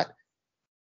apology or not.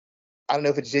 I don't know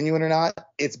if it's genuine or not.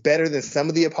 It's better than some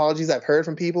of the apologies I've heard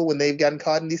from people when they've gotten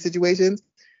caught in these situations.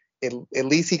 At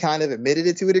least he kind of admitted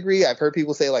it to a degree. I've heard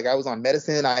people say, like, I was on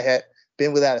medicine. I had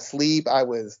been without a sleep. I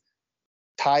was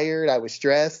tired. I was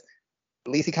stressed.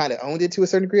 At least he kind of owned it to a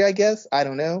certain degree, I guess. I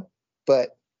don't know.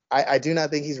 But I do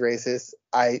not think he's racist.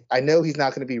 I know he's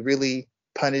not going to be really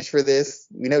punished for this.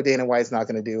 We know Dana White's not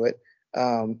going to do it.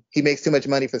 He makes too much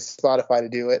money for Spotify to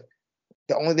do it.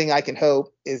 the only thing I can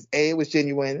hope is A, it was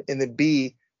genuine, and then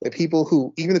B,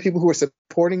 even the people who are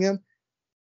supporting him,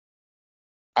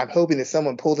 I'm hoping that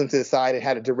someone pulled him to the side and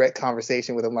had a direct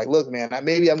conversation with him, like, look, man,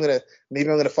 maybe I'm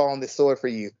gonna fall on this sword for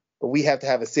you, but we have to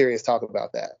have a serious talk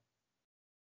about that.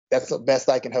 That's the best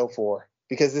I can hope for,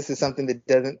 because this is something that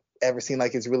doesn't ever seem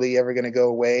like it's really ever going to go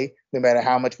away, no matter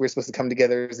how much we're supposed to come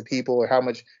together as a people or how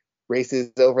much races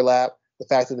overlap. The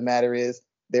fact of the matter is,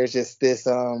 there's just this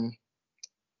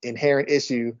inherent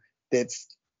issue that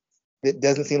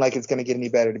doesn't seem like it's going to get any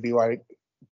better, to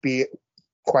be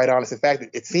quite honest. In fact,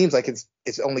 it seems like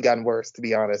it's only gotten worse, to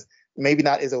be honest. Maybe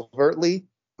not as overtly,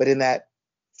 but in that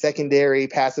secondary,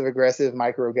 passive-aggressive,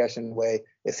 microaggression way,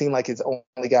 it seemed like it's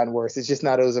only gotten worse. It's just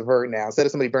not as overt now. Instead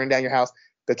of somebody burning down your house,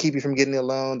 they'll keep you from getting a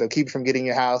loan, they'll keep you from getting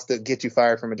your house, they'll get you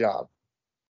fired from a job.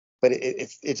 But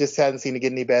it just hasn't seemed to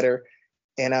get any better.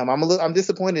 And I'm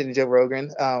disappointed in Joe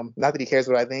Rogan. Not that he cares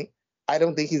what I think. I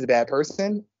don't think he's a bad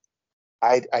person.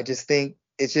 I just think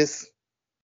it's just,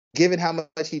 given how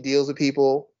much he deals with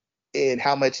people and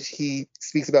how much he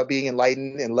speaks about being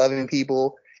enlightened and loving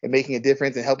people and making a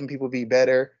difference and helping people be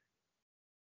better,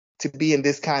 to be in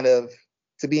this kind of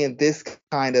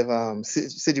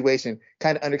situation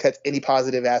kind of undercuts any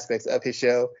positive aspects of his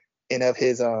show and of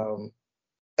his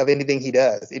of anything he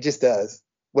does. It just does.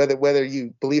 Whether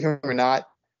you believe him or not,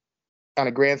 on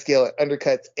a grand scale, it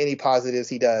undercuts any positives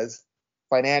he does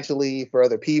financially, for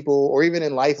other people, or even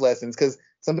in life lessons, because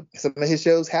some of his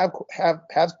shows have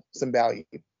some value,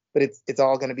 but it's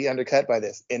all going to be undercut by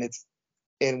this.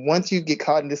 And once you get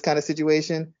caught in this kind of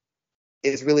situation,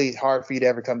 it's really hard for you to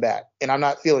ever come back. And I'm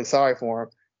not feeling sorry for him,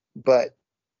 but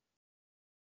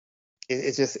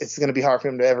it's going to be hard for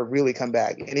him to ever really come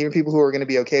back. And even people who are going to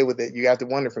be okay with it, you have to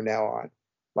wonder from now on,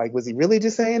 like, was he really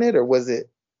just saying it, or was it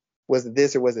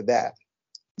this, or was it that?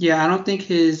 Yeah, I don't think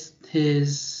his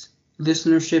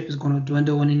listenership is going to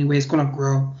dwindle in any way. It's going to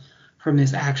grow from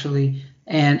this, actually.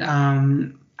 And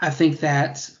I think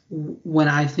that when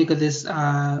I think of this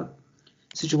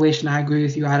situation, I agree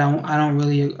with you. I don't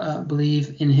really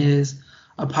believe in his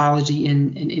apology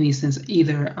in any sense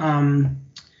either.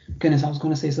 Goodness, I was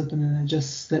going to say something and I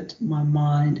just slipped my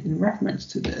mind in reference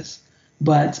to this.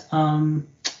 But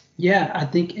yeah, I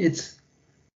think it's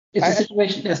a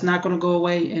situation that's not going to go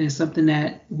away, and it's something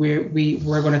that we're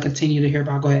going to continue to hear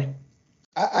about. Go ahead.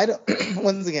 I don't.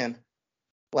 Once again,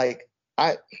 like,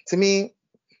 to me,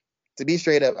 to be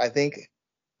straight up, I think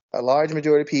a large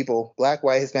majority of people, black,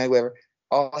 white, Hispanic, whatever,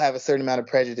 all have a certain amount of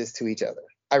prejudice to each other.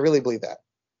 I really believe that.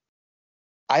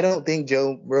 I don't think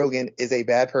Joe Rogan is a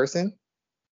bad person.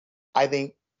 I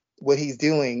think what he's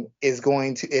doing is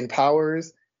going to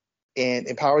empowers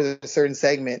a certain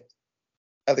segment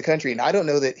of the country. And I don't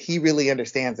know that he really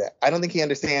understands that. I don't think he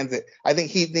understands it. I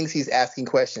think he thinks he's asking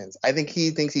questions. I think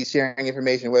he thinks he's sharing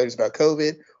information, whether it's about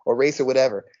COVID or race or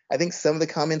whatever. I think some of the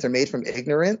comments are made from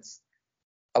ignorance.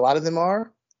 A lot of them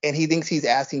are. And he thinks he's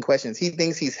asking questions. He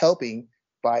thinks he's helping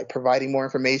by providing more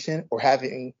information or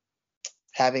having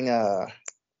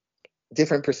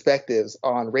different perspectives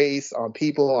on race, on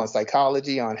people, on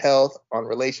psychology, on health, on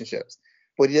relationships.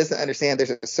 But he doesn't understand there's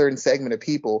a certain segment of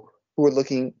people who are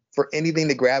looking for anything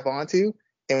to grab onto.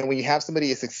 And when you have somebody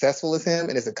as successful as him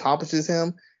and as accomplished as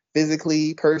him,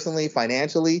 physically, personally,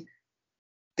 financially,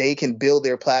 they can build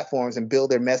their platforms and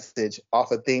build their message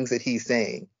off of things that he's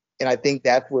saying. And I think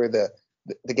that's where the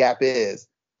gap is.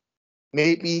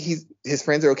 Maybe his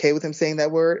friends are okay with him saying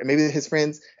that word, and maybe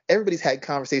everybody's had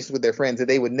conversations with their friends that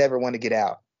they would never want to get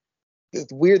out. The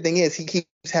weird thing is, he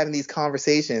keeps having these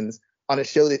conversations on a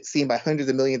show that's seen by hundreds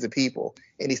of millions of people,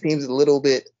 and he seems a little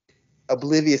bit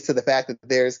oblivious to the fact that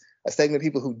there's a segment of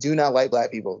people who do not like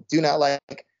black people, do not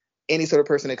like any sort of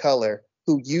person of color,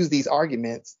 who use these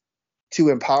arguments to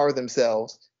empower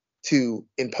themselves, to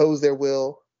impose their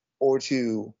will, or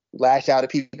to lash out at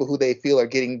people who they feel are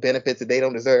getting benefits that they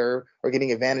don't deserve, or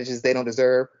getting advantages they don't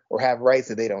deserve, or have rights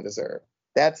that they don't deserve.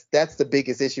 That's the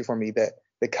biggest issue for me, that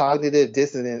the cognitive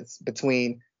dissonance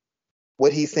between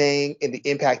what he's saying and the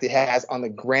impact it has on the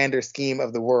grander scheme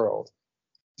of the world.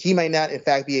 He might not, in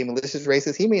fact, be a malicious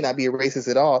racist. He may not be a racist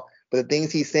at all, but the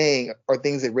things he's saying are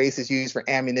things that racists use for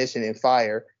ammunition and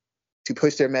fire to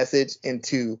push their message and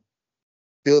to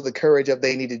build the courage up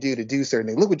they need to do certain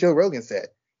things. Look what Joe Rogan said: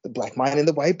 the black mind and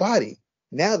the white body.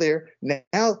 Now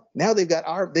they've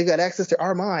got access to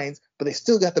our minds, but they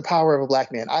still got the power of a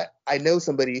black man. I know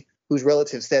somebody whose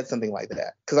relative said something like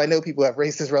that, because I know people who have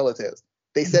racist relatives.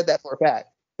 They said that for a fact.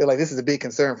 They're like, this is a big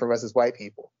concern for us as white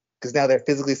people, because now they're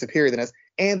physically superior than us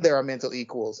and they're our mental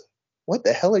equals. What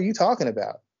the hell are you talking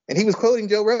about? And he was quoting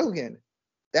Joe Rogan.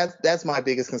 That's my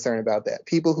biggest concern about that.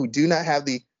 People who do not have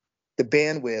the the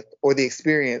bandwidth or the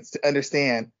experience to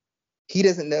understand he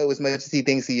doesn't know as much as he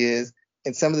thinks he is,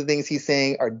 and some of the things he's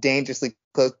saying are dangerously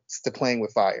close to playing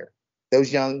with fire.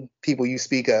 Those young people you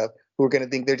speak of who are going to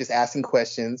think they're just asking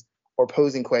questions or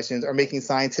posing questions or making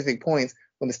scientific points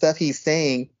when the stuff he's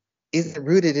saying isn't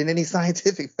rooted in any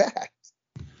scientific fact.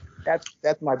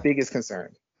 That's my biggest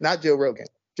concern. Not Joe Rogan.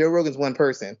 Joe Rogan's one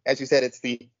person. As you said, it's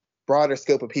the broader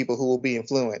scope of people who will be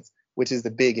influenced, which is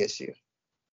the big issue.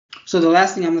 So the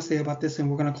last thing I'm going to say about this,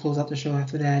 and we're going to close out the show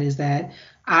after that, is that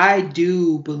I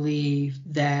do believe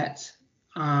that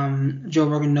Joe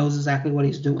Rogan knows exactly what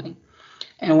he's doing.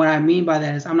 And what I mean by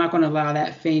that is I'm not going to allow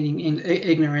that feigning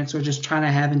ignorance or just trying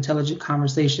to have intelligent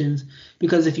conversations,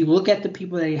 because if you look at the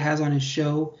people that he has on his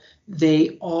show,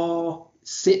 they all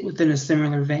sit within a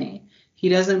similar vein. He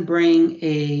doesn't bring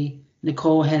a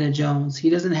Nicole Hannah-Jones. He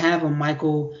doesn't have a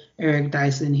Michael Eric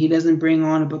Dyson. He doesn't bring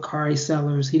on a Bakari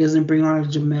Sellers. He doesn't bring on a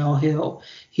Jamel Hill.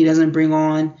 He doesn't bring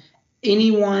on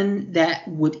anyone that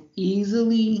would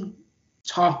easily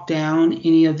talk down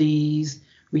any of these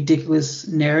ridiculous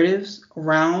narratives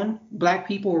around black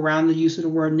people, around the use of the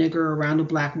word nigger, around the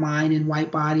black mind and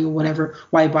white body or whatever,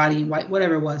 white body and white,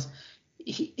 whatever it was.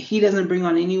 He doesn't bring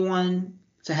on anyone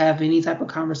to have any type of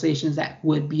conversations that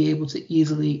would be able to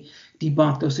easily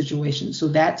debunk those situations. So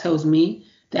that tells me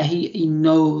that he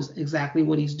knows exactly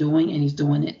what he's doing, and he's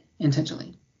doing it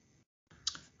intentionally.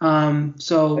 You know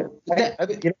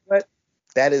what?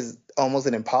 That is almost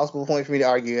an impossible point for me to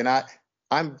argue, and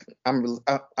I'm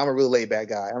a real laid back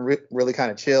guy. I'm really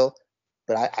kind of chill,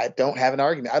 but I don't have an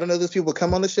argument. I don't know if those people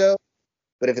come on the show,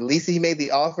 but if at least he made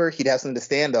the offer, he'd have something to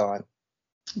stand on.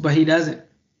 But he doesn't.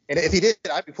 And if he did,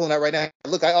 I'd be pulling out right now.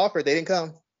 Look, I offered, they didn't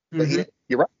come. But he didn't.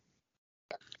 You're right.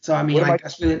 So I mean,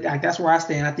 that's where I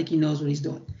stand. I think he knows what he's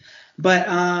doing. But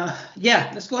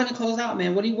yeah, let's go ahead and close out,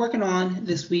 man. What are you working on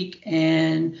this week,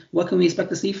 and what can we expect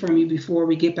to see from you before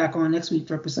we get back on next week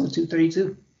for episode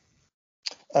 232?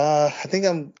 I think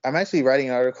I'm actually writing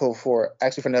an article for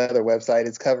another website.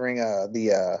 It's covering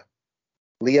the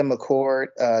Leah McCourt,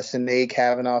 Sinead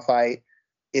Kavanaugh fight.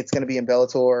 It's going to be in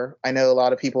Bellator. I know a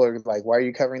lot of people are like, why are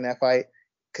you covering that fight?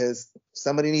 Because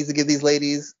somebody needs to give these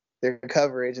ladies their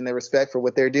coverage and their respect for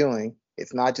what they're doing.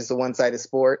 It's not just a one-sided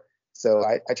sport. So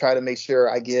I try to make sure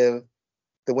I give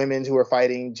the women who are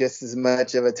fighting just as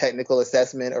much of a technical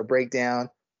assessment or breakdown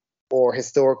or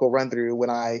historical run-through when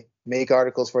I make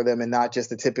articles for them, and not just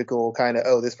the typical kind of,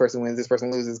 oh, this person wins, this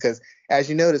person loses. Because as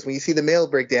you notice, when you see the male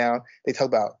breakdown, they talk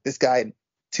about this guy in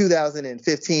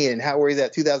 2015 and where he's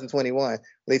at 2021. When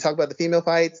they talk about the female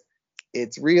fights,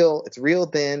 it's real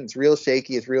thin, it's real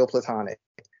shaky, it's real platonic.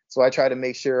 So I try to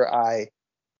make sure I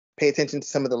pay attention to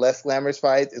some of the less glamorous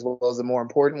fights as well as the more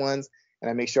important ones, and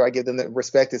I make sure I give them the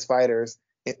respect as fighters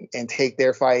and take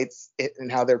their fights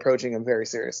and how they're approaching them very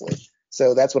seriously.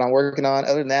 So that's what I'm working on.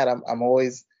 Other than that, I'm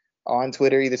always on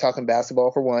Twitter, either talking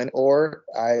basketball for one, or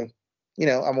I'm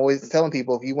always telling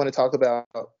people, if you want to talk about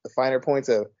the finer points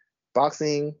of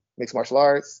boxing, mixed martial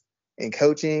arts, and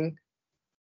coaching,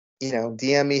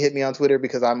 DM me, hit me on Twitter,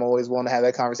 because I'm always willing to have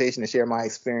that conversation and share my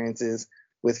experiences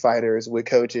with fighters, with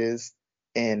coaches,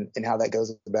 and how that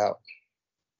goes about.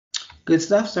 Good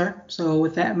stuff, sir. So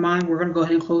with that in mind, we're going to go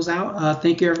ahead and close out.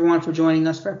 Thank you, everyone, for joining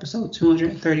us for episode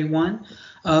 231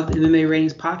 of the MMA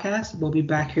Ratings Podcast. We'll be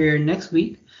back here next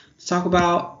week to talk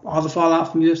about all the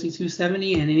fallout from UFC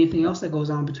 270 and anything else that goes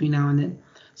on between now and then.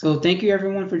 So thank you,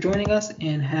 everyone, for joining us,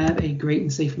 and have a great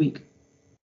and safe week.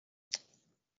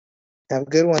 Have a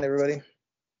good one, everybody.